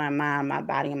myself, my mind, my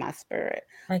body, and my spirit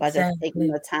by just taking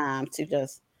the time to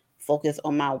just focus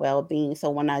on my well-being. So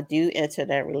when I do enter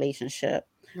that relationship,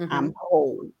 I'm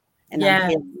whole and I'm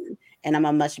healing and I'm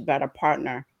a much better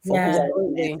partner for whoever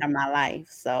enter my life.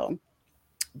 So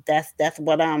that's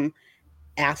what I'm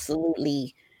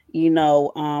absolutely, you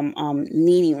know,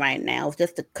 needing right now, is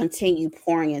just to continue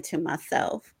pouring into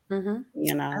myself. You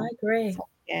know, I agree. So,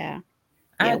 yeah.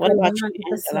 I What agree about you,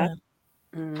 100%.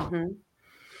 Angela?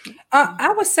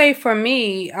 I would say for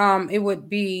me, it would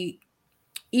be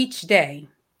each day.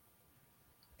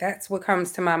 That's what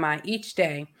comes to my mind. Each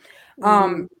day,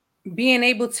 being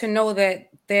able to know that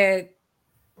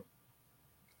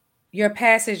your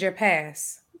past is your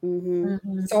past.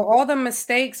 So all the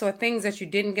mistakes or things that you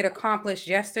didn't get accomplished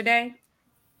yesterday,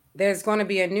 there's going to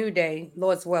be a new day,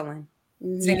 Lord's willing,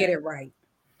 to get it right.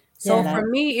 So for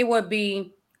me, it would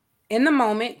be in the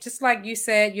moment, just like you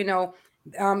said, you know,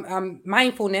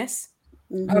 mindfulness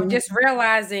of just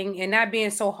realizing and not being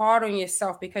so hard on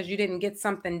yourself because you didn't get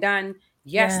something done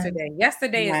yesterday.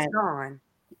 Yesterday is gone.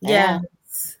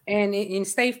 And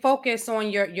stay focused on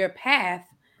your path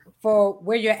for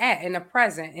where you're at in the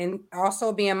present, and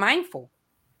also being mindful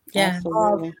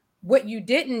of what you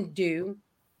didn't do,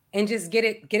 and just get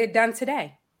it done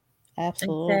today.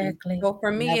 Absolutely. So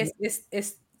for me,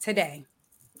 it's today.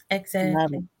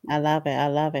 Exactly. I love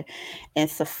it.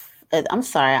 And I'm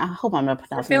sorry. I hope I'm not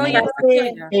pronouncing your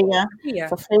Sophia, name.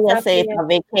 Sophia says a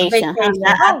vacation.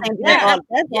 I think that's on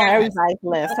everybody's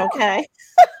list. Okay.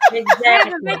 I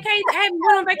haven't been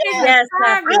on vacation Yes, in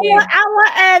 5 years. I want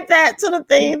to add that to the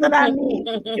things that I need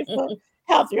for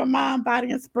healthier mind,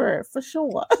 body, and spirit for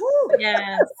sure.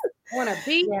 Yes. On a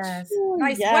beach,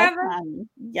 nice Yes, weather. honey.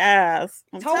 Yes.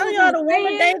 I'm Toes telling in y'all, the the warmer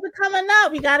sand. days are coming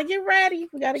up. We got to get ready.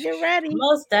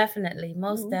 Most definitely.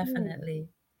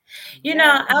 You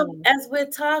know, as we're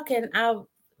talking, I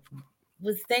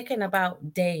was thinking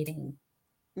about dating,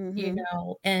 you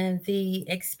know, and the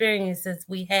experiences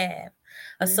we have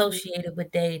associated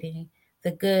with dating,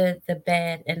 the good, the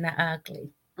bad, and the ugly.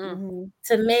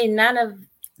 To me, none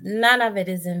of it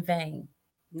is in vain.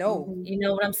 No. You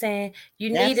know what I'm saying? You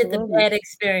needed the Absolutely. bad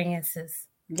experiences.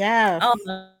 Yes. Oh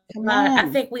my Come God. I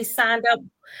on. think we signed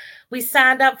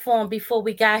up for them before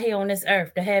we got here on this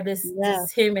earth to have this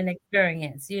human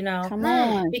experience, you know. Come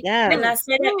on. Yes. And I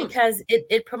say that because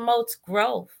it promotes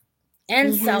growth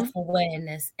and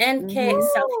self-awareness and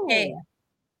self-care.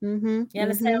 You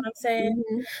understand what I'm saying?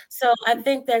 So I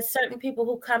think that certain people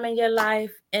who come in your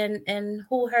life and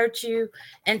who hurt you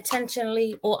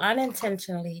intentionally or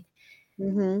unintentionally,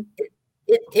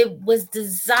 it was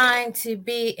designed to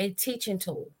be a teaching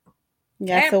tool.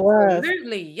 Yes, it was.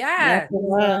 Absolutely. Yes, Yes. it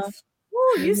was.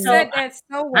 Ooh, you So said that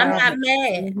so well. I'm not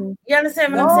mad. You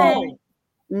understand what I'm No. saying?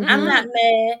 I'm not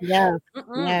mad. Yes.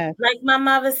 Yes. Like my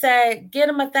mother said, get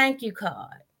them a thank you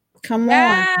card. Come on.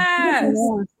 Come Yes.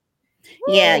 on.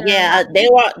 Yeah, You know? yeah.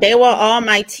 They were all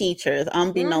my teachers,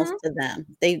 unbeknownst to them.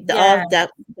 They all Yeah.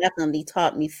 definitely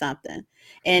taught me something.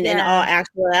 And in all Yeah.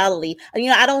 actuality,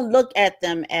 I don't look at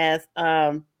them as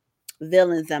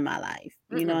villains in my life.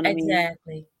 You know what I mean?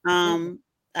 Exactly.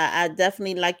 I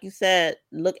definitely, like you said,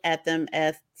 look at them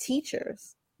as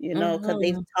teachers, because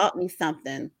they Mhm. taught me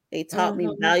something. They taught me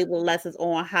Mhm. valuable lessons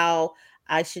on how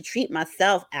I should treat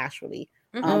myself, actually.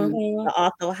 Mhm. But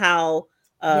also how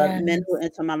men who Yes.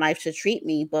 enter my life should treat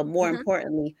me, but more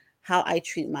importantly, how I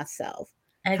treat myself,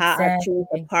 how I choose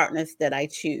the Exactly. partners that I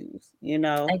choose, and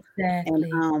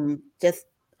Exactly. just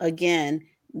again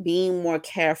being more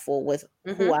careful with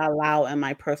who I allow in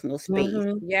my personal space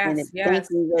Mhm. and Yes, yes.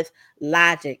 thinking with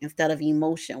logic instead of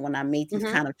emotion when I make these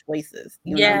kind of choices.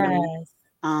 You know what I mean?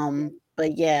 Yes.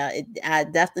 But yeah, I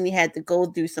definitely had to go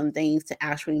through some things to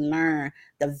actually learn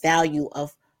the value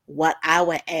of what I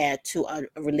would add to a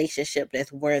relationship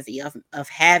that's worthy of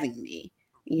having me.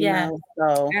 Yes.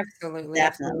 So Absolutely,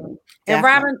 absolutely. definitely, And definitely.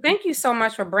 Robyn, thank you so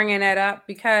much for bringing that up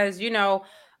because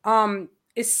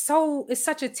it's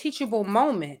such a teachable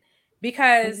moment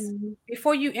because Mhm.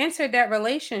 before you entered that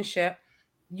relationship,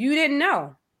 you didn't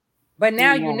know, but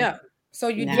now you Yeah. know, so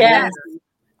you do Now, better. Yes.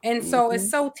 And so it's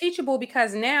mhm, so teachable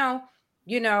because now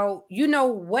you know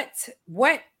what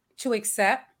to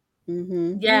accept.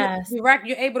 mhm, Yes.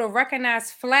 You're able to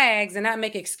recognize flags and not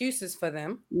make excuses for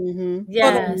them mhm,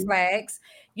 for those Yes. mhm, flags,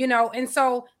 and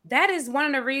so that is one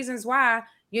of the reasons why,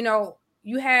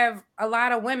 you have a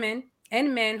lot of women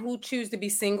and men who choose to be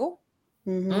single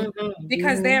mhm, Mhm.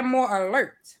 because mhm, they're more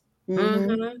alert. mhm,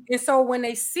 Mhm. And so when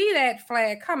they see that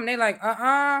flag coming, they're like,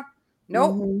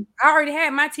 nope, mhm. I already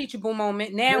had my teachable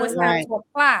moment. Now it's time Mhm. Right, to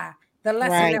apply the lesson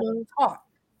that right, was Mhm. taught.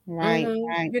 right, Mhm.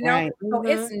 right, You know, right. so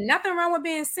it's Mhm. nothing wrong with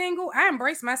being single. I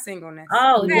embrace my singleness.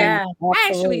 Oh, In fact, Yeah, yeah. I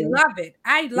actually absolutely. love it.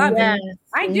 I love it. Mhm, Yes.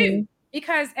 I do mhm,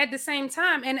 because at the same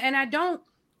time, and I don't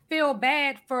feel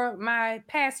bad for my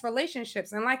past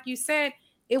relationships. And like you said,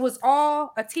 it was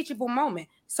all a teachable moment.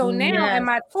 So mhm, now in Yes.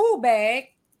 my tool bag,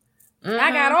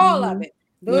 I got Mhm. all of mhm, it.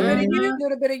 A little bit of mhm, you, Mhm. a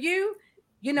little bit of you.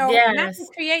 Not to Yes.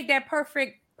 create that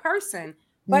perfect person,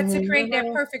 but to mhm. create that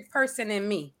Mhm. perfect person in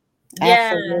me.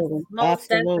 Yes. Absolutely, Most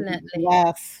absolutely. definitely.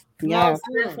 Yes, yes, Most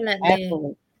Mhm. definitely.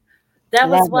 absolutely. That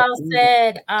was Love it, well love it.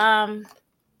 said.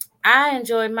 I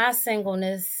enjoy my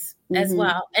singleness as Mhm,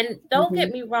 well. And don't get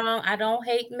mhm. me wrong, I don't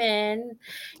hate men,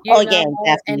 Oh, you yeah, know,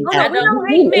 definitely, and Oh no, I we definitely. don't don't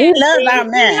hate We men. love see our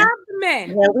We men. love the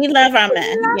men. Yeah, we love our We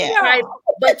men. love Yeah. right, y'all.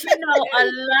 but a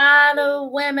lot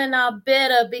of women are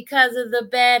bitter because of the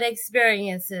bad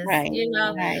experiences, Right,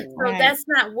 right, So right. that's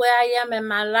not where I am in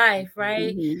my life,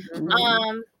 right? Mhm, Mhm. mhm.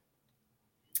 Um,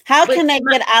 How but can they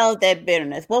get out of that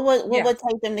bitterness? What Yes, would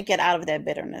take them to get out of that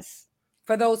bitterness?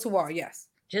 for those who are, yes.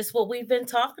 just what we've been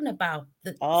talking about,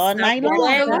 the All night long.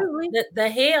 self-awareness, Yep, Absolutely. the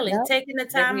healing, yep. taking the The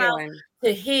time out healing.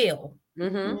 to heal,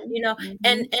 Mhm. Mhm,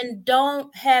 and mhm,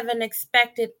 don't have an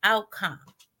expected outcome.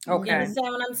 You Okay. mhm,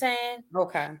 understand what I'm saying?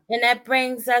 Okay. And that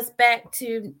brings us back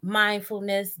to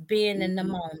mindfulness, being in the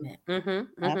mhm. moment, Mhm.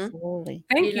 Mhm. Absolutely.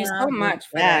 Thank you you so know? much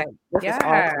for Yeah, that. this is Yes.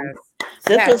 awesome.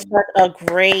 This Yes. was such a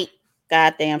great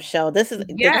goddamn show. This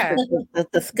Yes. was the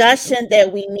discussion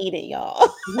that we needed, y'all.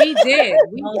 We did.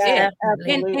 We Most Yes, did.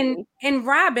 definitely. And absolutely.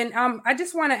 Robyn, I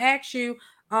just want to ask you,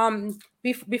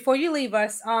 before you leave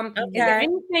us, is there Okay.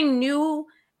 anything new,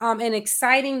 and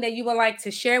exciting that you would like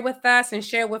to share with us and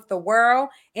share with the world?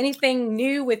 Anything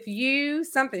new with you?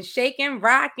 Something shaking,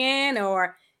 rocking,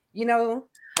 or you know,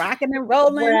 rocking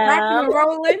Well, and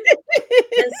rolling?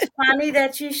 it's funny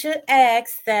that you should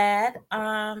ask that.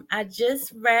 I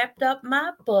just wrapped up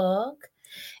my book,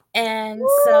 and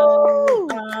so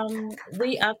Woo!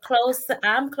 we are close.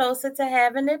 I'm closer to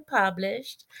having it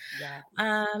published. Yeah.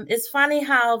 It's funny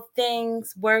how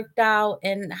things worked out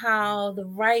and how the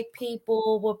right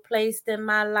people were placed in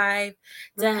my life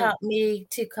to Mm, help me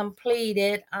to complete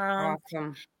it.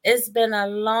 awesome. It's been a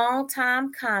long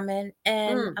time coming,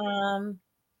 and Mm,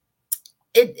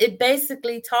 it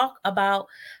basically talk about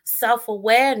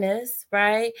self-awareness,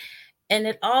 right? And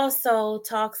it also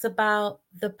talks about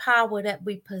the power that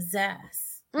we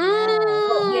possess, Yes,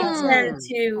 but we yes. tend mm.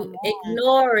 to Come on.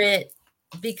 ignore it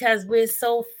because we're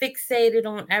so fixated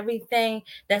on everything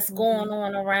that's going Mhm.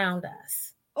 on around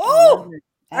us. I love Oh, it.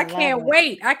 I I love can't it.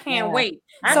 wait. I can't Yes, wait.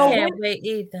 I So yes. when can't wait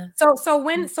either.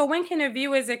 so when can the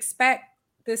viewers expect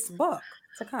this book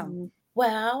to come? Mhm.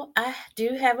 Well, I do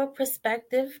have a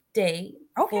prospective date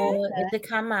Okay. for it Okay, to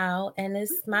come out, and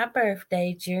it's my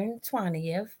birthday, June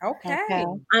 20th. okay. Okay.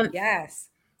 I'm Yes.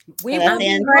 We So that's will I'm the be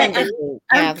intended praying. looking. date,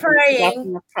 I'm guys. We keep our praying.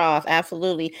 fingers crossed.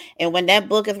 Absolutely. And when that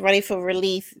book is ready for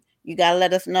release, you got to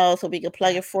let us know so we can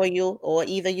plug it for you, or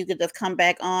either you could just come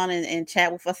back on and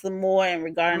chat with us some more and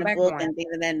regarding the book and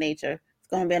things of that nature. It's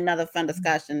going to be another fun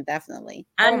discussion, definitely.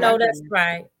 I know that's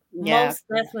right. Yeah. Most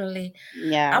definitely.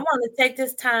 Yeah. I want to take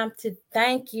this time to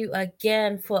thank you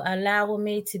again for allowing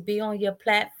me to be on your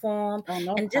platform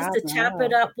and just to chop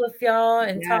it up with y'all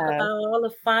and talk about all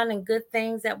the fun and good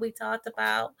things that we talked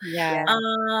about. Yeah.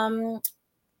 I'm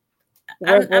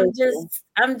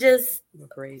just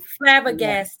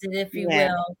flabbergasted, if you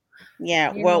will.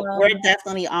 Yeah, well, we're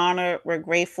definitely honored. We're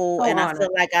grateful, and I feel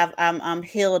like I'm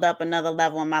healed up another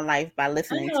level in my life by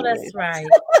listening to you. That's right.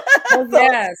 So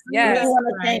yes. We want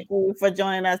to thank you for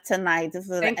joining us tonight. This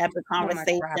was an epic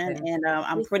conversation, and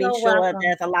I'm pretty sure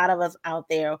there's a lot of us out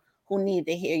there who need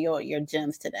to hear your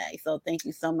gems today. So thank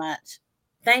you so much.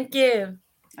 Thank you.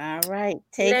 All right,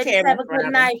 take care. Have a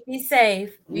good night. Be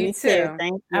safe. You too.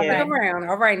 Thank you.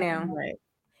 All right now.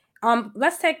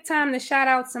 Let's take time to shout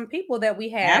out some people that we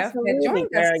have. Absolutely,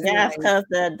 girl. Yes, because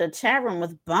the chat room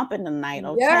was bumping tonight.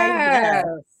 Okay. Yes.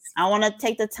 I want to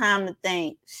take the time to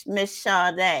thank Miss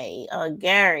Sade,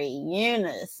 Gary,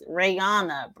 Eunice,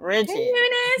 Rayana, Bridget,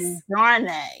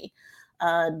 Darnay,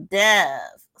 Dev,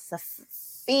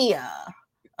 Sophia,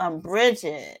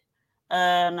 Bridget,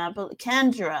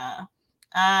 Kendra.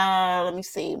 Let me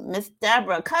see, Miss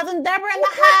Deborah, cousin Deborah in the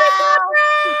house.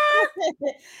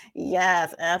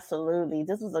 Yes, absolutely.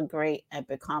 This was a great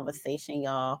epic conversation,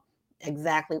 y'all.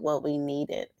 Exactly what we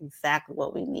needed.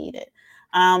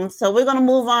 So we're gonna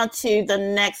move on to the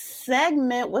next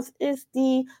segment, which is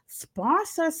the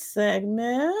sponsor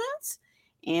segment.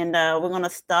 And we're gonna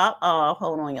start off.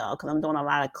 Hold on, y'all, because I'm doing a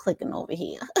lot of clicking over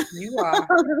here. You are.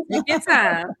 Take your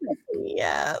time.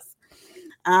 Yes.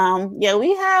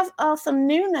 We have some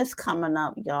newness coming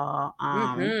up, y'all.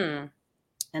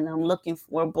 And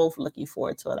we're both looking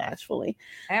forward to it, actually.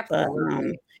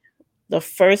 Absolutely. But, the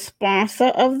first sponsor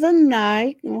of the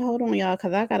night. Hold on, y'all,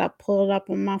 because I gotta pull it up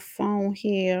on my phone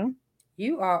here.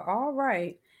 You are all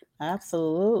right.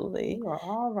 Absolutely. You are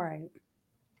all right.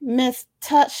 Miss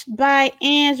Touched by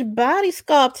Ange Body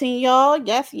Sculpting, y'all.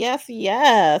 Yes.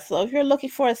 So if you're looking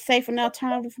for a safe and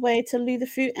alternative way to lose a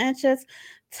few inches,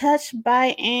 Touched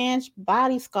by Ange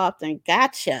Body Sculpting.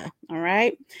 Gotcha. All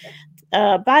right.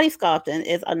 Body Sculpting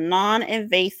is a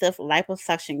non-invasive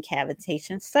liposuction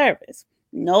cavitation service.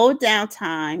 No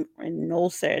downtime or no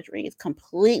surgery. It's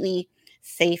completely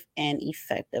safe and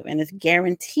effective, and it's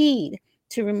guaranteed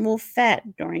to remove fat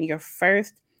during your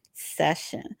first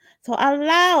session. So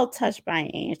allow Touch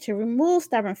by Ange to remove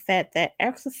stubborn fat that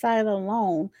exercise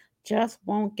alone just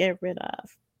won't get rid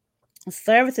of.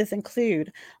 Services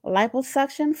include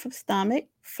liposuction for stomach,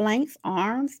 flanks,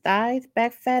 arms, thighs,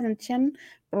 back fat and chin,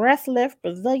 breast lift,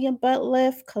 Brazilian butt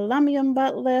lift, Colombian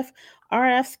butt lift,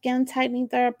 RF skin tightening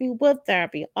therapy, wood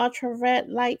therapy, ultra red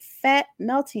light fat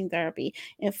melting therapy,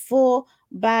 and full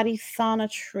body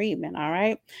sauna treatment. All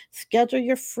right. Schedule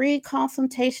your free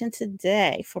consultation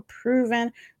today for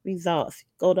proven results.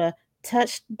 Go to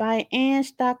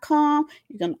touchedbyange.com.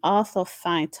 You can also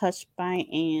find Touched by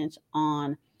Ange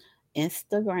on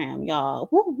Instagram, y'all.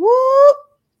 Woo woo.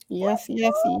 Yes.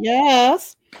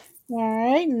 All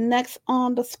right. Next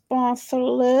on the sponsor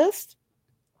list,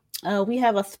 we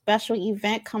have a special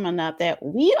event coming up that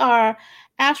we are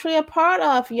actually a part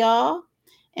of, y'all.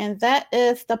 And that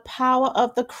is the Power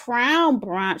of the Crown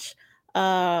brunch,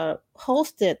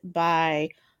 hosted by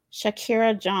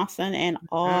Shakira Johnson and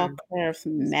All Curves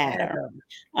Matter.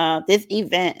 This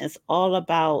event is all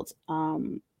about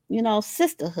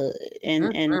sisterhood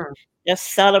and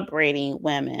just celebrating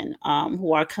women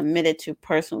who are committed to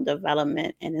personal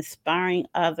development and inspiring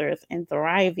others and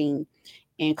thriving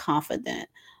and confident.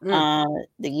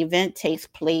 The event takes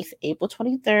place April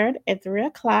 23rd at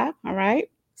 3:00. All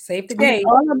right. Save the date. It's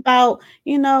all about,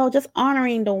 just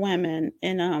honoring the women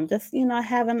and just,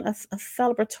 having a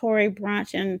celebratory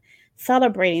brunch and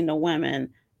celebrating the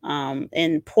women.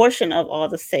 And portion of all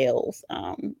the sales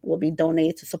will be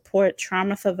donated to support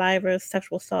trauma survivors,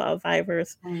 sexual assault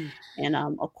survivors, and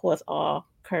of course, all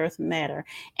curves matter.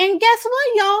 And guess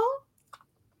what, y'all?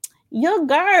 Your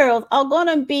girls are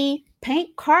gonna be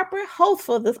pink carpet hosts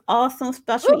for this awesome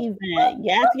special event.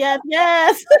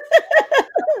 Yes.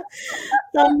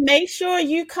 So make sure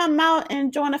you come out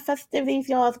and join the festivities,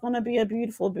 y'all. It's going to be a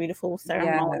beautiful, beautiful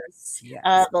ceremony.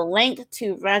 Yes. The link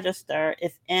to register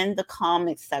is in the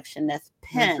comments section that's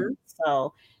pinned.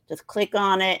 So just click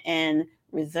on it and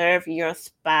reserve your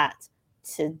spot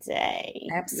today.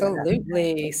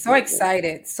 Absolutely. Yeah. So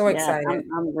excited.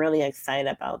 I'm really excited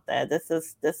about that. This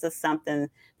is something,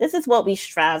 this is what we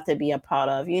strive to be a part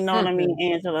of. You know what I mean,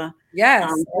 Angela? Yes.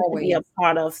 To be a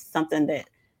part of something that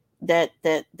that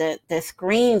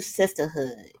screams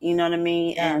sisterhood. You know what I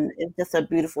mean? Yeah. And it's just a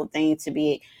beautiful thing to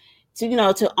be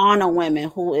to honor women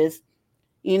who is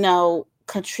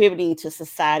contributing to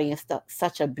society in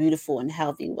such a beautiful and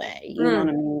healthy way. You know what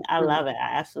I mean? I love it.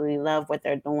 I absolutely love what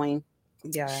they're doing.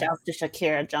 Yeah. Shout to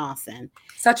Shakira Johnson.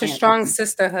 Such a strong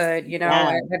sisterhood,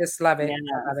 Yeah. I just love it. Yeah,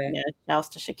 I love it. yeah. Shouts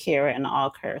to Shakira and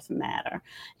All Curves Matter.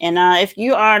 And if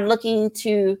you are looking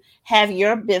to have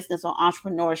your business or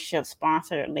entrepreneurship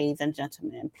sponsored, ladies and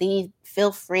gentlemen, please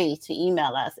feel free to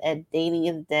email us at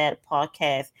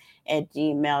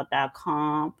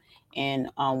datingisdeadpodcast@gmail.com,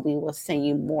 and we will send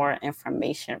you more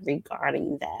information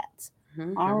regarding that.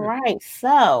 All right,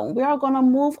 so we are going to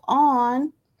move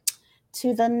on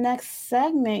to the next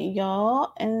segment,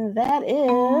 y'all, and that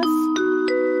is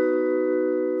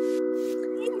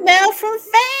email from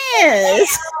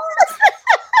fans.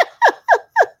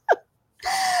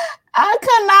 I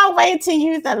could not wait to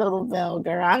use that little bell,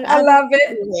 girl. I love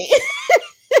it.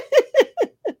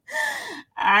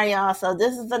 All right, y'all. So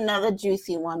this is another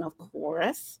juicy one, of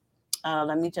course.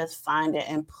 Let me just find it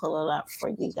and pull it up for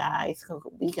you guys so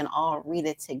we can all read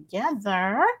it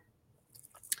together.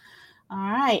 All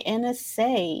right, and it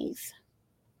says,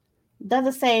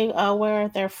 doesn't say where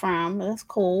they're from. That's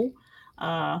cool.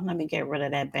 Let me get rid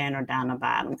of that banner down the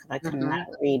bottom because I could not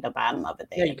read the bottom of it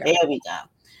there. There we go.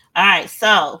 All right,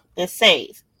 so it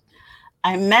says,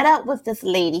 I met up with this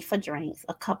lady for drinks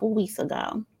a couple weeks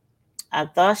ago. I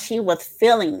thought she was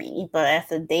feeling me, but as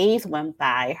the days went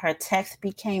by, her texts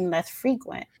became less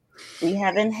frequent. We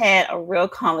haven't had a real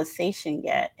conversation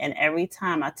yet, and every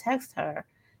time I text her,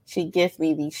 she gives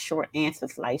me these short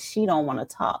answers like she don't want to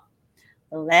talk.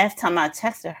 The last time I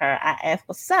texted her, I asked,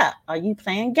 what's up? Are you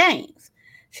playing games?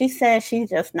 She said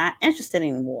she's just not interested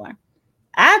anymore.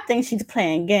 I think she's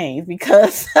playing games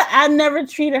because I never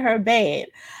treated her bad.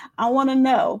 I want to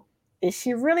know, is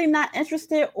she really not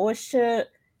interested, or is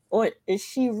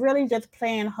she really just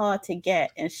playing hard to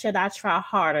get? And should I try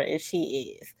harder if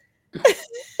she is?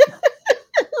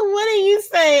 What do you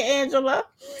say, Angela?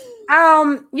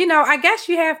 I guess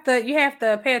you have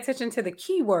to pay attention to the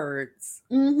keywords.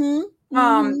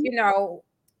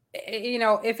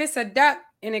 If it's a duck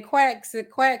and it quacks,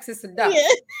 it's a duck.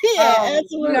 Yeah,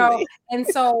 absolutely. And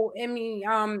so, I mean,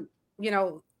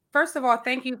 first of all,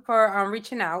 thank you for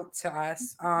reaching out to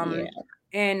us.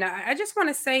 And I just want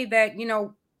to say that,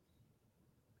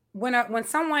 when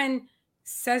someone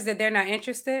says that they're not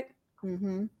interested,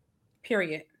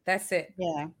 period. That's it.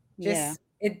 Yeah.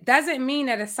 It doesn't mean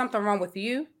that there's something wrong with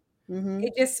you.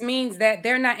 It just means that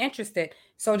they're not interested.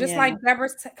 So just like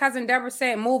cousin Deborah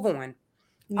said, move on.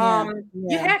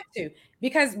 You have to,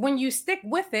 because when you stick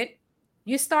with it,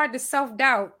 you start to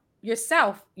self-doubt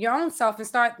yourself, your own self, and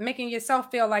start making yourself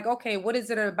feel like, okay, what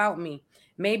is it about me?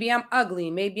 Maybe I'm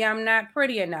ugly. Maybe I'm not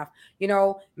pretty enough.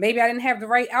 Maybe I didn't have the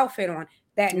right outfit on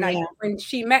that night when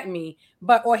she met me,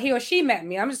 or he or she met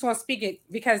me. I'm just going to speak it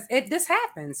because this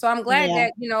happened. So I'm glad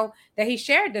that, that he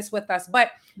shared this with us.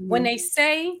 But when they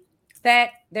say that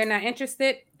they're not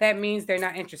interested, that means they're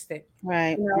not interested.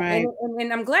 Right.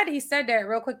 And I'm glad he said that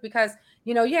real quick because,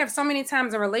 you have so many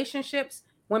times in relationships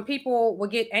when people will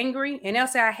get angry and they'll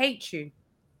say, I hate you.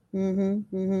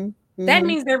 That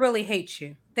means they really hate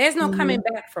you. There's no coming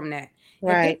back from that.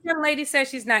 If this young lady says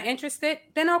she's not interested,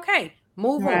 then okay,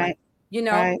 move on.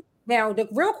 Now the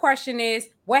real question is,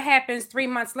 what happens 3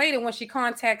 months later when she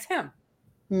contacts him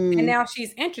and now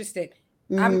she's interested?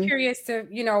 I'm curious to,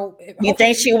 you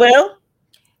think she will?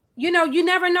 You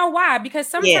never know why, because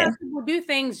sometimes people do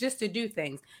things just to do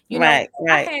things. I've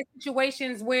had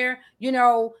situations where,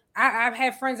 I've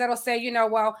had friends that'll say, I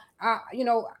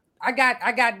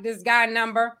got this guy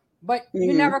number, but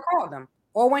you never called him.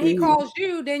 Or when he calls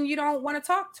you, then you don't want to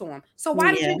talk to him. So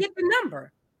why did you get the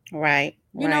number? Right.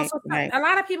 A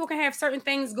lot of people can have certain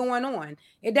things going on.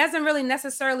 It doesn't really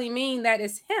necessarily mean that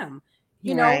it's him.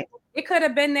 It could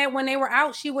have been that when they were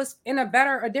out, she was in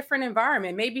a different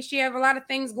environment. Maybe she have a lot of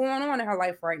things going on in her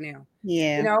life right now.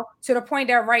 To the point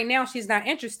that right now she's not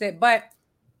interested. But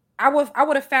I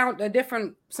would have found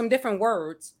some different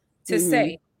words to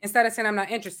say instead of saying I'm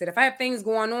not interested. If I have things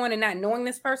going on and not knowing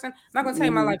this person, I'm not going to tell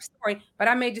you my life story, but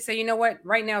I may just say, you know what,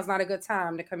 right now is not a good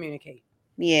time to communicate.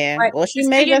 Or she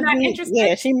may just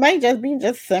be. She might just be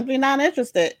simply not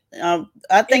interested. I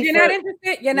think if you're not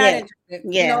interested, you're not interested.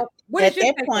 At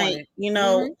that point,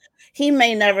 he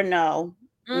may never know.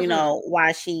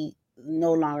 Why she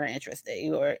no longer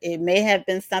interested, or it may have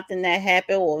been something that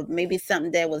happened, or maybe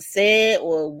something that was said,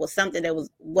 or was something that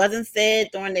wasn't said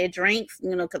during their drinks.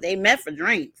 Because they met for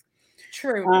drinks.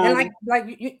 True, and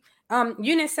like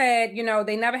Eunice said,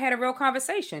 they never had a real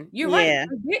conversation. You're right.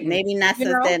 Maybe not since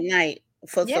that night.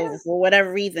 So for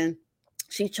whatever reason,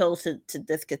 she chose to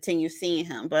discontinue seeing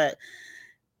him. But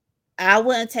I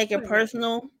wouldn't take it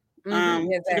personal to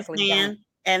the fan.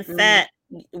 In fact,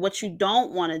 what you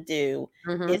don't want to do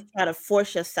is try to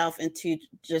force yourself into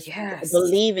just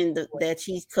believing that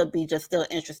she could be just still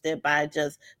interested by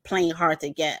just playing hard to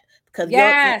get, because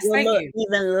you'll look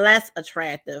even less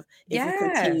attractive if you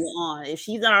continue on. If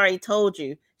she's already told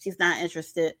you she's not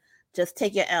interested, just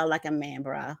take your L like a man,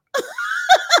 bro.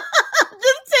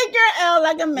 Just take your L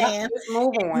like a man.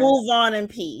 Move on in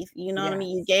peace. You know what I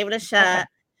mean? You gave it a shot.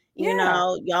 You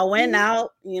know, y'all went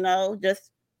out, you know,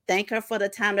 just thank her for the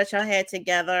time that y'all had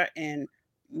together and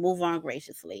move on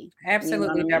graciously.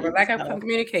 Absolutely, Deborah. Lack of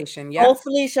communication. Yeah.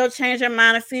 Hopefully she'll change her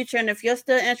mind in the future. And if you're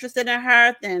still interested in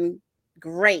her, then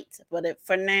great. But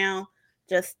for now,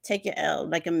 just take your L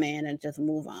like a man and just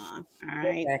move on. All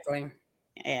right. Exactly.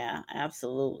 Yeah,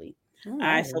 absolutely. All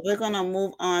right. So we're going to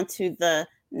move on to the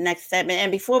next segment.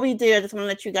 And before we do, I just want to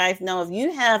let you guys know, if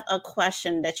you have a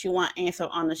question that you want answered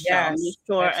on the show, make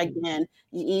sure, again,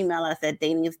 you email us at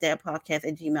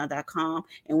datingistdeadpodcast@gmail.com,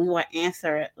 and we will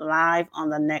answer it live on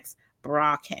the next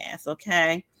broadcast.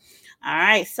 Okay. All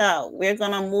right. So we're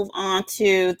going to move on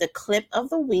to the clip of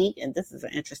the week. And this is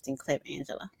an interesting clip,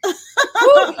 Angela.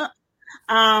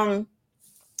 I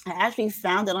actually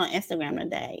found it on Instagram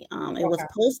today. It was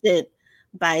posted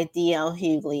by DL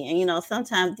Hughley. And, you know,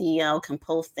 sometimes DL can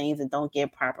post things and don't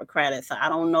get proper credit. So I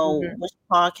don't know which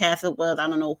podcast it was. I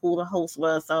don't know who the host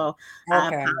was. So I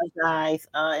apologize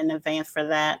in advance for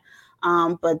that.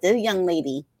 But this young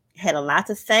lady had a lot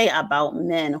to say about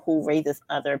men who raises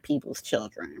other people's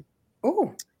children.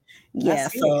 Oh, yeah.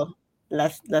 So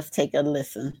let's take a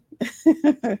listen.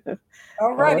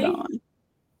 Alrighty. Hold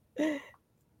on.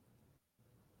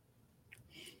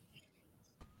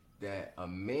 That a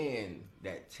man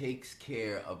that takes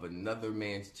care of another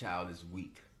man's child is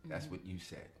weak. That's what you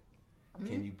said.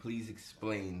 Can you please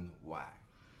explain why?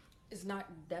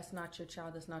 That's not your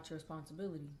child. That's not your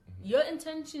responsibility. Your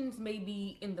intentions may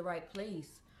be in the right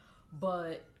place,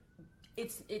 but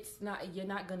it's not. You're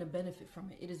not going to benefit from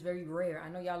it. It is very rare. I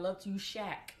know y'all love to use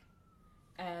Shaq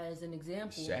as an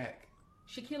example.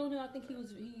 Shaquille O'Neal, I think he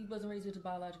wasn't raised with his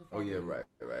biological father. Oh yeah, right.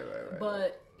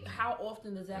 But how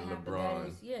often does that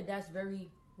happen? That's very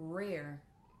rare.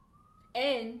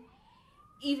 And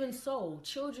even so,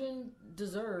 children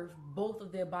deserve both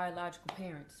of their biological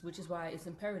parents, which is why it's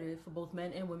imperative for both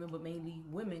men and women, but mainly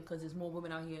women, because there's more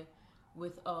women out here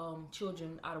with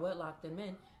children out of wedlock than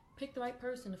men. Pick the right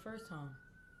person the first time.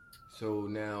 So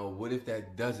now, what if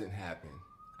that doesn't happen?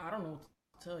 I don't know what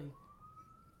to tell you.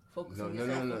 No.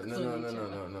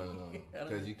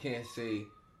 Because you can't say.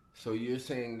 So you're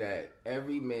saying that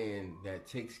every man that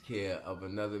takes care of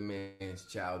another man's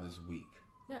child is weak.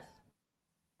 Yes.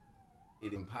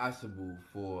 It's impossible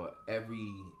for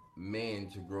every man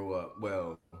to grow up.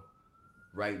 Well,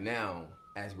 right now,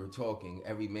 as we're talking,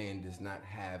 every man does not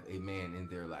have a man in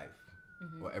their life.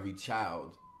 Or every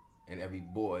child and every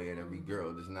boy and every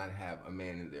girl does not have a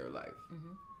man in their life.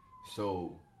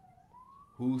 So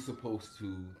who's supposed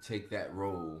to take that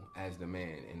role as the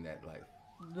man in that life?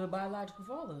 The biological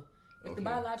father. If the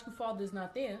biological father is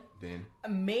not there, then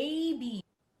maybe.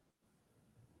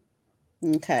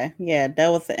 Okay, yeah, that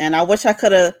was, and I wish I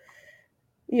could have,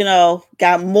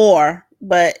 got more,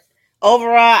 but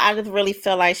overall, I just really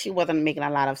feel like she wasn't making a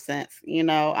lot of sense.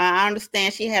 I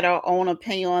understand she had her own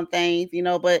opinion on things,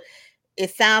 but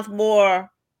it sounds more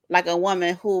like a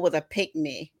woman who was a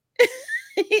pick-me.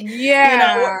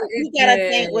 Yeah, you gotta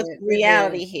think with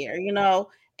reality here,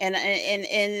 and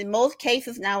in most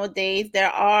cases nowadays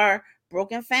there are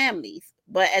broken families,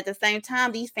 but at the same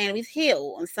time these families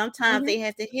heal, and sometimes they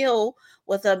have to heal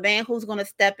with a man who's going to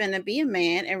step in and be a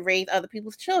man and raise other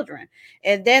people's children.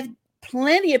 And there's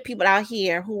plenty of people out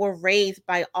here who were raised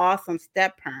by awesome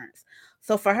step parents.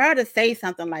 So for her to say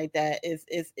something like that is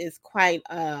quite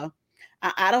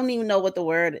I don't even know what the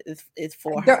word is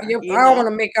for her. I don't want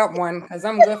to make up one because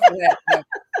I'm good for that.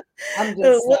 I'm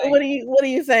just what do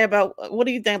you think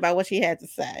about what she had to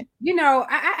say?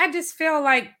 I just feel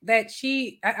like that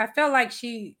I feel like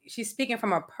she's speaking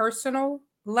from a personal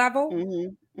level,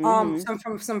 from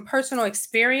some personal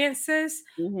experiences.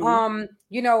 And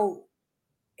I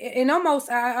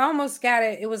almost got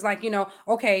it. It was like,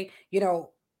 okay,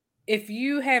 if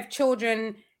you have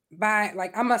children by,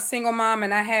 like, I'm a single mom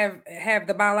and I have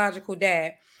the biological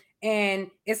dad, and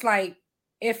it's like,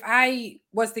 if I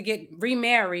was to get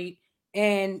remarried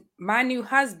and my new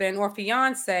husband or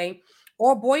fiance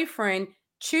or boyfriend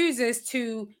chooses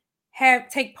to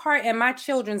take part in my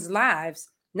children's lives,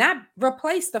 not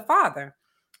replace the father,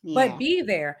 but be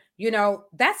there.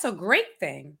 That's a great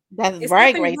thing. That's a It's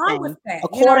very nothing great wrong thing. with that.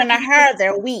 According to her,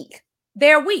 they're weak.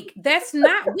 They're weak. That's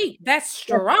not weak. That's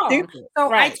strong. So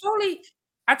right.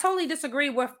 I totally disagree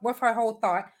with her whole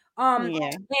thought.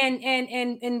 Yeah.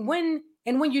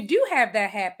 And when you do have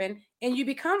that happen and you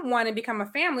become one and become a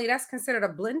family, that's considered a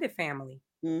blended family.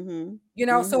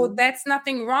 So that's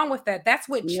nothing wrong with that. That's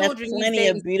what children There's plenty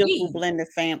of beautiful be. blended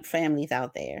families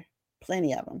out there.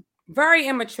 Plenty of them. Very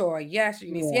immature. Yes,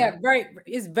 Eunice. Yeah,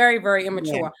 it's very, very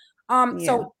immature.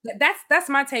 So that's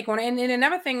my take on it. And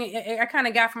another thing I kind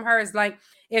of got from her is like,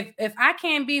 if I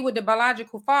can't be with the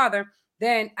biological father,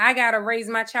 then I gotta raise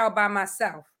my child by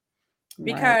myself,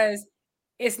 because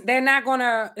it's not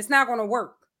gonna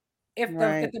work if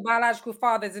the biological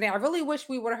father is there. I really wish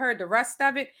we would have heard the rest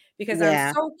of it, because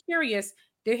I'm so curious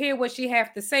to hear what she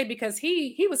have to say, because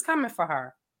he was coming for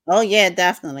her. Oh yeah,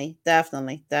 definitely.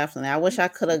 I wish I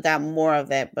could have got more of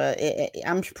that, but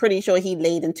I'm pretty sure he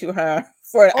laid into her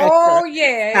for an extra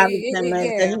 10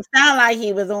 minutes. He sounded like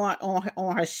he was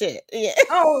on her shit. Yeah.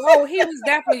 Oh, he was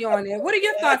definitely on it. What are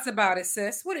your thoughts about it,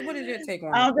 sis? What is your take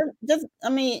on it? I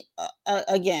mean,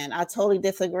 again, I totally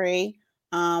disagree.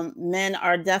 Men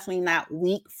are definitely not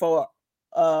weak for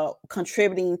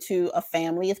contributing to a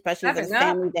family, especially if it's a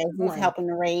family that he's helping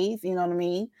to raise. You know what I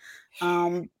mean?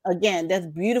 Again, there's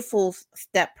beautiful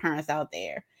step parents out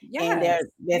there, and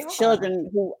there's children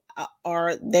who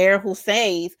are there who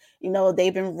says,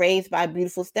 they've been raised by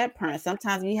beautiful step parents.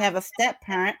 Sometimes you have a step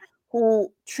parent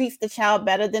who treats the child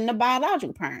better than the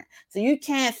biological parent. So you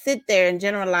can't sit there and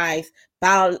generalize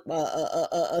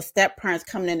step parents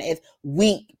coming in as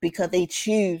weak because they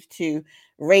choose to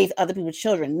raise other people's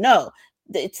children. No,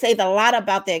 it says a lot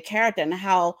about their character and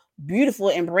how beautiful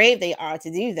and brave they are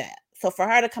to do that. So for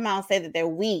her to come out and say that they're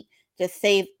weak just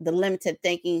says the limited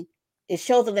thinking. It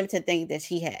shows the limited thinking that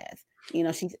she has.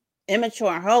 She's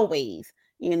immature in her ways,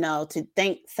 to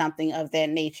think something of that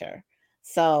nature.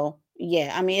 So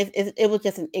yeah, I mean, it was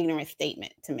just an ignorant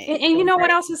statement to me. And you know what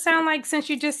else it sound like, since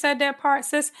you just said that part,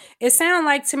 sis? It sound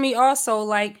like to me also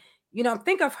like,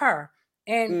 think of her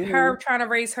and her trying to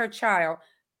raise her child.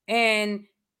 And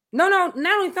don't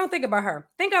think about her.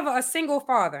 Think of a single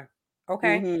father,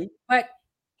 okay? But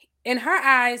in her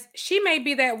eyes, she may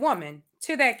be that woman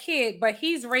to that kid, but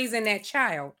he's raising that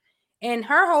child. And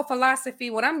her whole philosophy,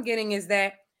 what I'm getting, is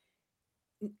that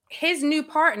his new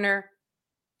partner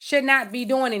should not be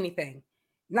doing anything.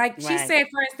 Like she said,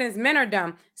 for instance, men are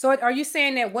dumb. So are you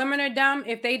saying that women are dumb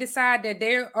if they decide that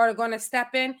they are going to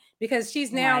step in? Because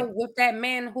she's now with that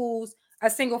man who's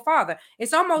a single father.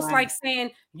 It's almost like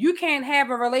saying you can't have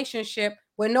a relationship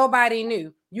where nobody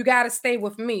knew. You got to stay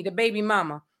with me, the baby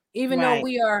mama, even though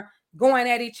we are going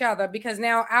at each other, because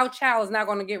now our child is not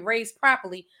going to get raised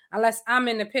properly unless I'm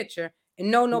in the picture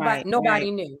and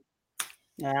nobody knew.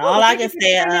 Yeah, all I can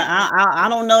say, I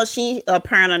don't know if she a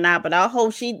parent or not, but I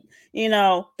hope she,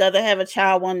 doesn't have a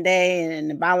child one day and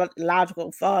the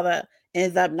biological father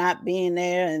ends up not being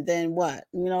there, and then what?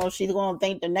 She's gonna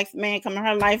think the next man coming in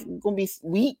her life gonna be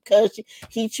weak because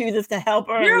he chooses to help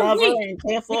her and love her and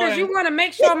care for her. Because you want to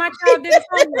make sure my child did his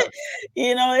homework.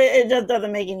 It just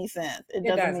doesn't make any sense. It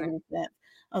doesn't make any sense.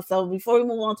 So before we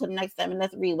move on to the next segment,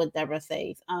 let's read what Deborah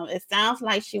says. It sounds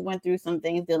like she went through some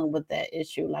things dealing with that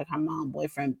issue, like her mom,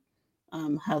 boyfriend,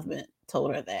 husband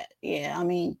told her that. Yeah, I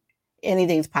mean,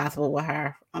 anything's possible with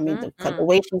her. I mean, the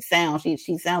way she sounds,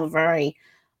 she sounds very,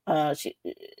 she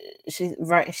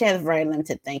has very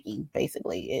limited thinking.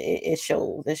 Basically, it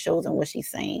shows. It shows in what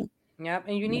she's saying. Yep.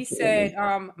 And Eunice said,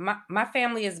 my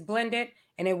family is blended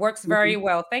and it works very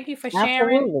well. Thank you for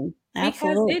sharing.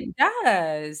 Absolutely. Because it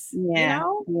does. Yeah.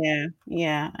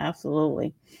 Yeah,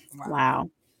 absolutely. Wow.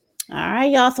 All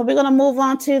right, y'all. So we're going to move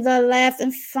on to the last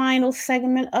and final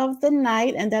segment of the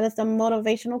night, and that is the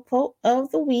motivational quote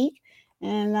of the week.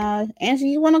 And Angie,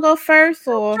 you want to go first?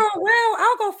 Or? Sure, well,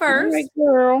 I'll go first. All right,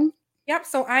 girl. Yep.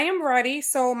 So I am ready.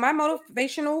 So my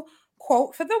motivational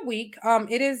quote for the week,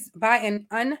 it is by an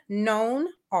unknown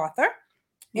author,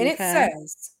 and it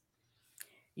says,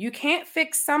 "You can't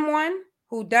fix someone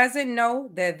who doesn't know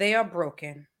that they are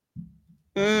broken."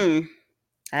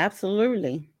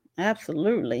 Absolutely. Yeah.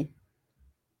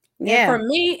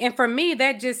 And for me,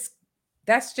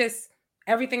 that's just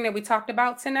everything that we talked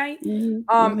about tonight. And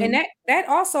that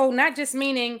also not just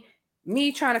meaning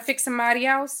me trying to fix somebody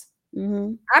else.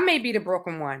 I may be the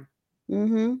broken one.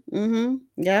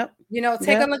 Yep.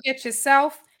 Take a look at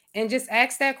yourself and just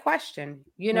ask that question.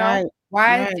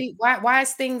 Why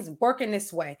is things working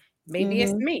this way? Maybe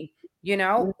it's me,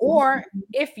 or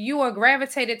if you are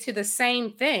gravitated to the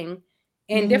same thing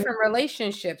in different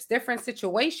relationships, different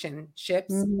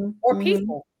situationships, or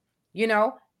people,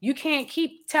 you can't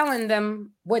keep telling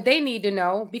them what they need to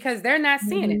know because they're not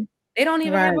seeing it. They don't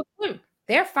even have a clue.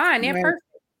 They're fine. They're perfect.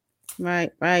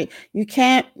 Right. You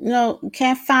can't, you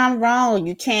can't find wrong.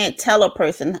 You can't tell a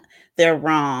person they're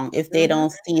wrong if they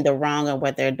don't see the wrong of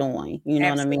what they're doing. You know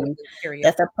what I mean? Period.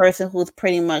 That's a person who's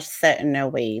pretty much set in their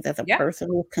ways. That's a person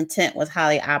who's content with how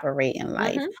they operate in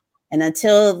life. And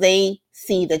until they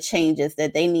see the changes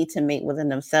that they need to make within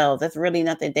themselves, there's really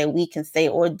nothing that we can say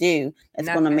or do that's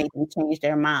going to make them change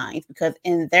their minds. Because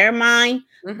in their mind,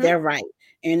 they're right.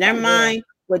 In their mind,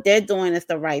 what they're doing is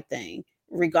the right thing,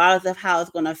 regardless of how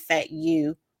it's going to affect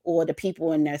you or the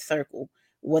people in their circle.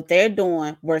 What they're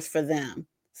doing works for them.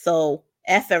 So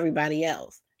F everybody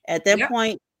else. At that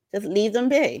point, just leave them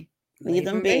be. Leave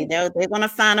them be. They're going to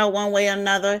find out one way or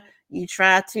another. You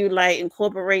try to like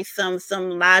incorporate some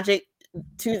logic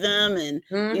to them and,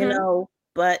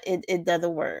 but it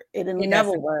doesn't work. It'll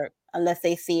never work unless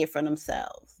they see it for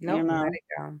themselves. Nope, let it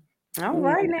go. All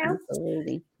right now.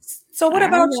 Absolutely. So what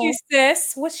about you,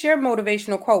 sis? What's your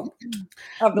motivational quote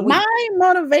of the week? My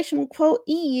motivational quote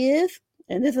is,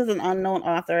 and this is an unknown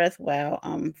author as well,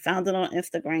 found it on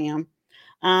Instagram.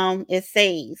 It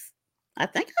says, I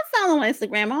think I found it on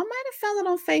Instagram. I might have found it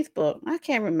on Facebook. I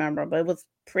can't remember, but it was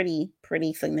pretty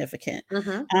significant.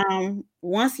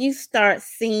 Once you start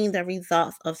seeing the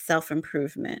results of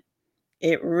self-improvement,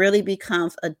 it really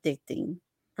becomes addicting.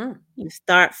 You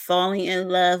start falling in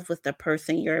love with the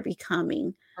person you're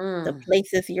becoming, the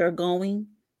places you're going,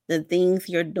 the things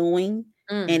you're doing,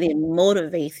 and it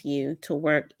motivates you to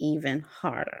work even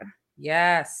harder.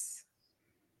 Yes.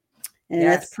 And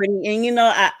that's pretty, and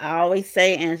I always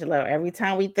say, Angela, every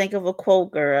time we think of a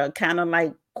quote, girl, kind of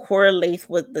like correlates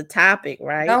with the topic,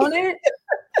 right? Don't it?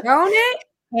 Don't it?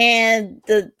 And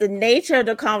the nature of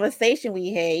the conversation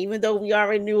we had, even though we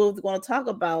already knew what we was going to talk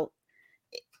about,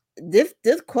 this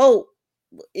quote,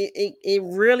 it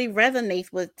really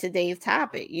resonates with today's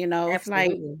topic. It's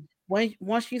like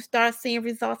once you start seeing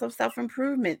results of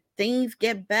self-improvement, things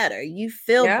get better. You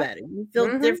feel better. You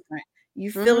feel different. You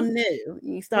feel new.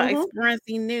 You start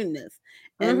experiencing newness.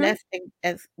 And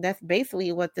that's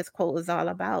basically what this quote is all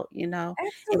about, And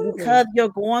because you're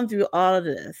going through all of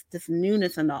this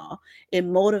newness and all, it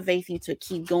motivates you to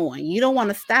keep going. You don't want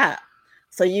to stop.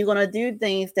 So you're going to do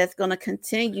things that's going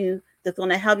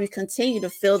to help you continue to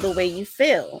feel the way you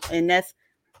feel. And that's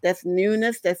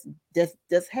newness. That's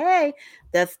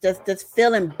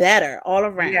feeling better all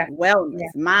around.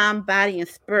 Wellness, mind, body, and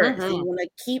spirit. So you want to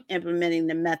keep implementing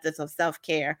the methods of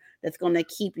self-care that's going to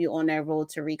keep you on that road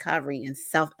to recovery and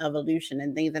self-evolution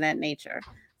and things of that nature.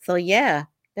 So yeah,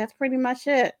 that's pretty much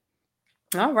it.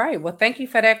 All right. Well, thank you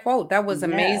for that quote. That was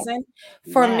amazing.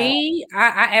 For me,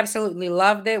 I absolutely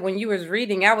loved it. When you was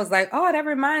reading, I was like, oh, that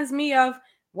reminds me of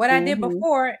what I did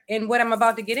before and what I'm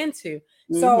about to get into.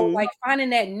 So like finding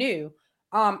that new,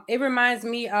 it reminds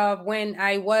me of when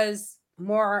I was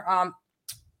more,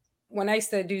 when I used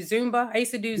to do Zumba. I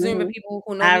used to do Zumba. People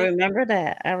who know I me. remember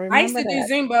that. I used to do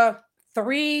Zumba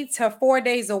 3 to 4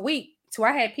 days a week. So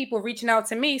I had people reaching out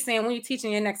to me saying, when you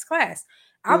teaching your next class?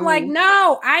 I'm like,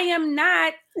 no, I am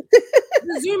not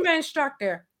the Zumba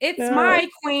instructor. It's my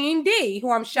Queen D,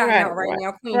 who I'm shouting out right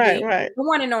now. Queen D, the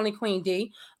one and only Queen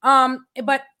D.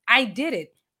 But I did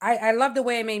it. I love the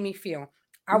way it made me feel.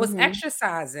 I was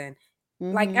exercising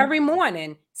like every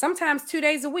morning, sometimes 2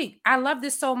 days a week. I loved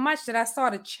it so much that I saw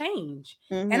the change.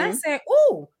 And I said,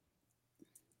 ooh,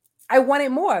 I wanted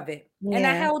more of it. And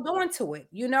I held on to it,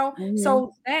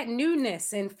 So that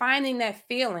newness and finding that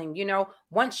feeling,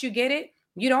 once you get it,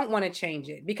 you don't want to change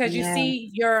it because you see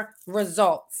your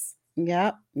results.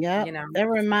 Yep. That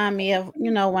remind me of,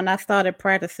 when I started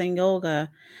practicing yoga,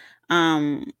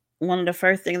 one of the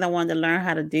first things I wanted to learn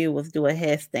how to do was do a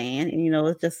headstand. And,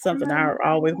 it's just something I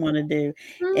always want to do.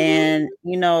 And,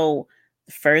 the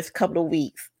first couple of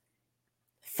weeks,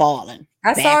 falling.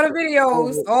 I saw the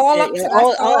videos all up to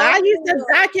I used to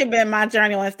document my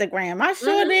journey on Instagram. I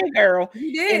sure did, girl.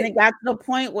 You did. And it got to the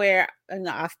point where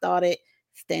I started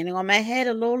standing on my head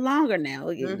a little longer now.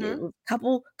 A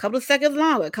couple of seconds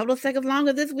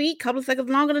longer this week, couple of seconds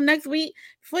longer the next week.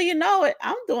 Before you know it,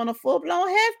 I'm doing a full-blown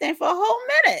headstand for a whole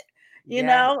minute.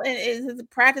 And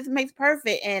practice makes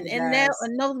perfect. And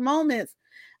in those moments,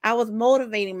 I was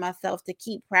motivating myself to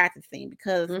keep practicing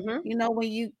because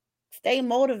when you stay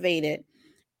motivated,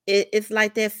 it's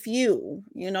like that fuel.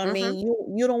 You know what I mean?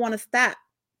 You don't want to stop.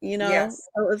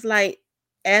 So it's like,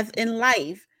 as in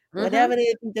life, whatever it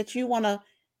is that you want to,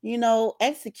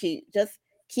 execute, just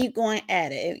keep going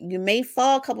at it. You may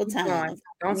fall a couple times,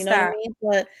 don't you stop. know what I mean?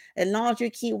 But as long as you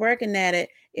keep working at it,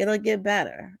 it'll get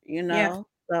better.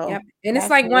 So and it's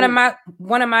like one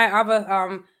of my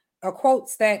other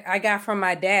quotes that I got from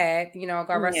my dad, God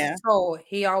rest his soul.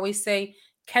 He always say,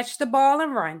 catch the ball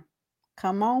and run.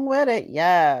 Come on with it.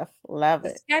 Yes. Love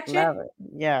it. Catch Love it.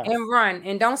 Yes. And run.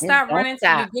 And don't stop running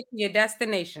till you get to your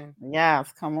destination.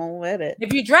 Yes. Come on with it.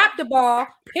 If you drop the ball,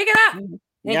 pick it up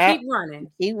and keep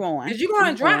running. Keep going. Because you're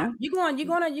gonna drop. You're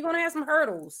gonna have some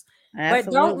hurdles.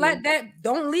 Absolutely. But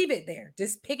don't leave it there.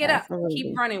 Just pick it up and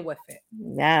keep running with it.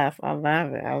 Yes, I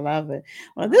love it. I love it.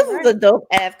 Well, this is a dope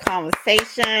ass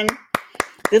conversation.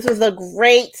 This was a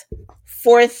great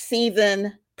 4th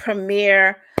season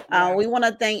premiere. We want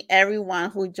to thank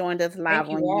everyone who joined us live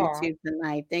on YouTube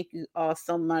tonight. Thank you all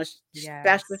so much. Yes.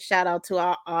 Special shout out to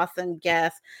our awesome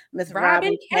guest, Miss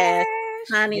Robyn M.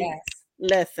 Honey,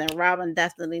 listen, Robyn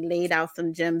definitely laid out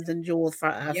some gems and jewels for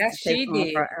us to take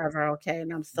on forever. Okay,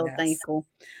 and I'm so thankful.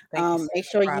 Make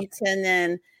sure you tune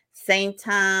in same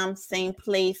time, same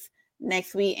place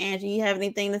next week. Angie, you have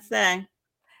anything to say?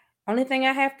 Only thing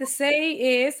I have to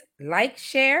say is like,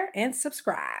 share, and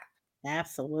subscribe.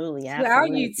 Absolutely. To our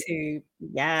YouTube.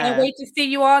 Yeah. Can't wait to see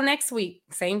you all next week.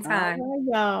 Same time. All right,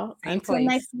 y'all. Same Until place.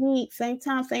 next week. Same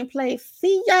time, same place.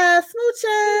 See ya.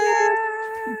 Smooches.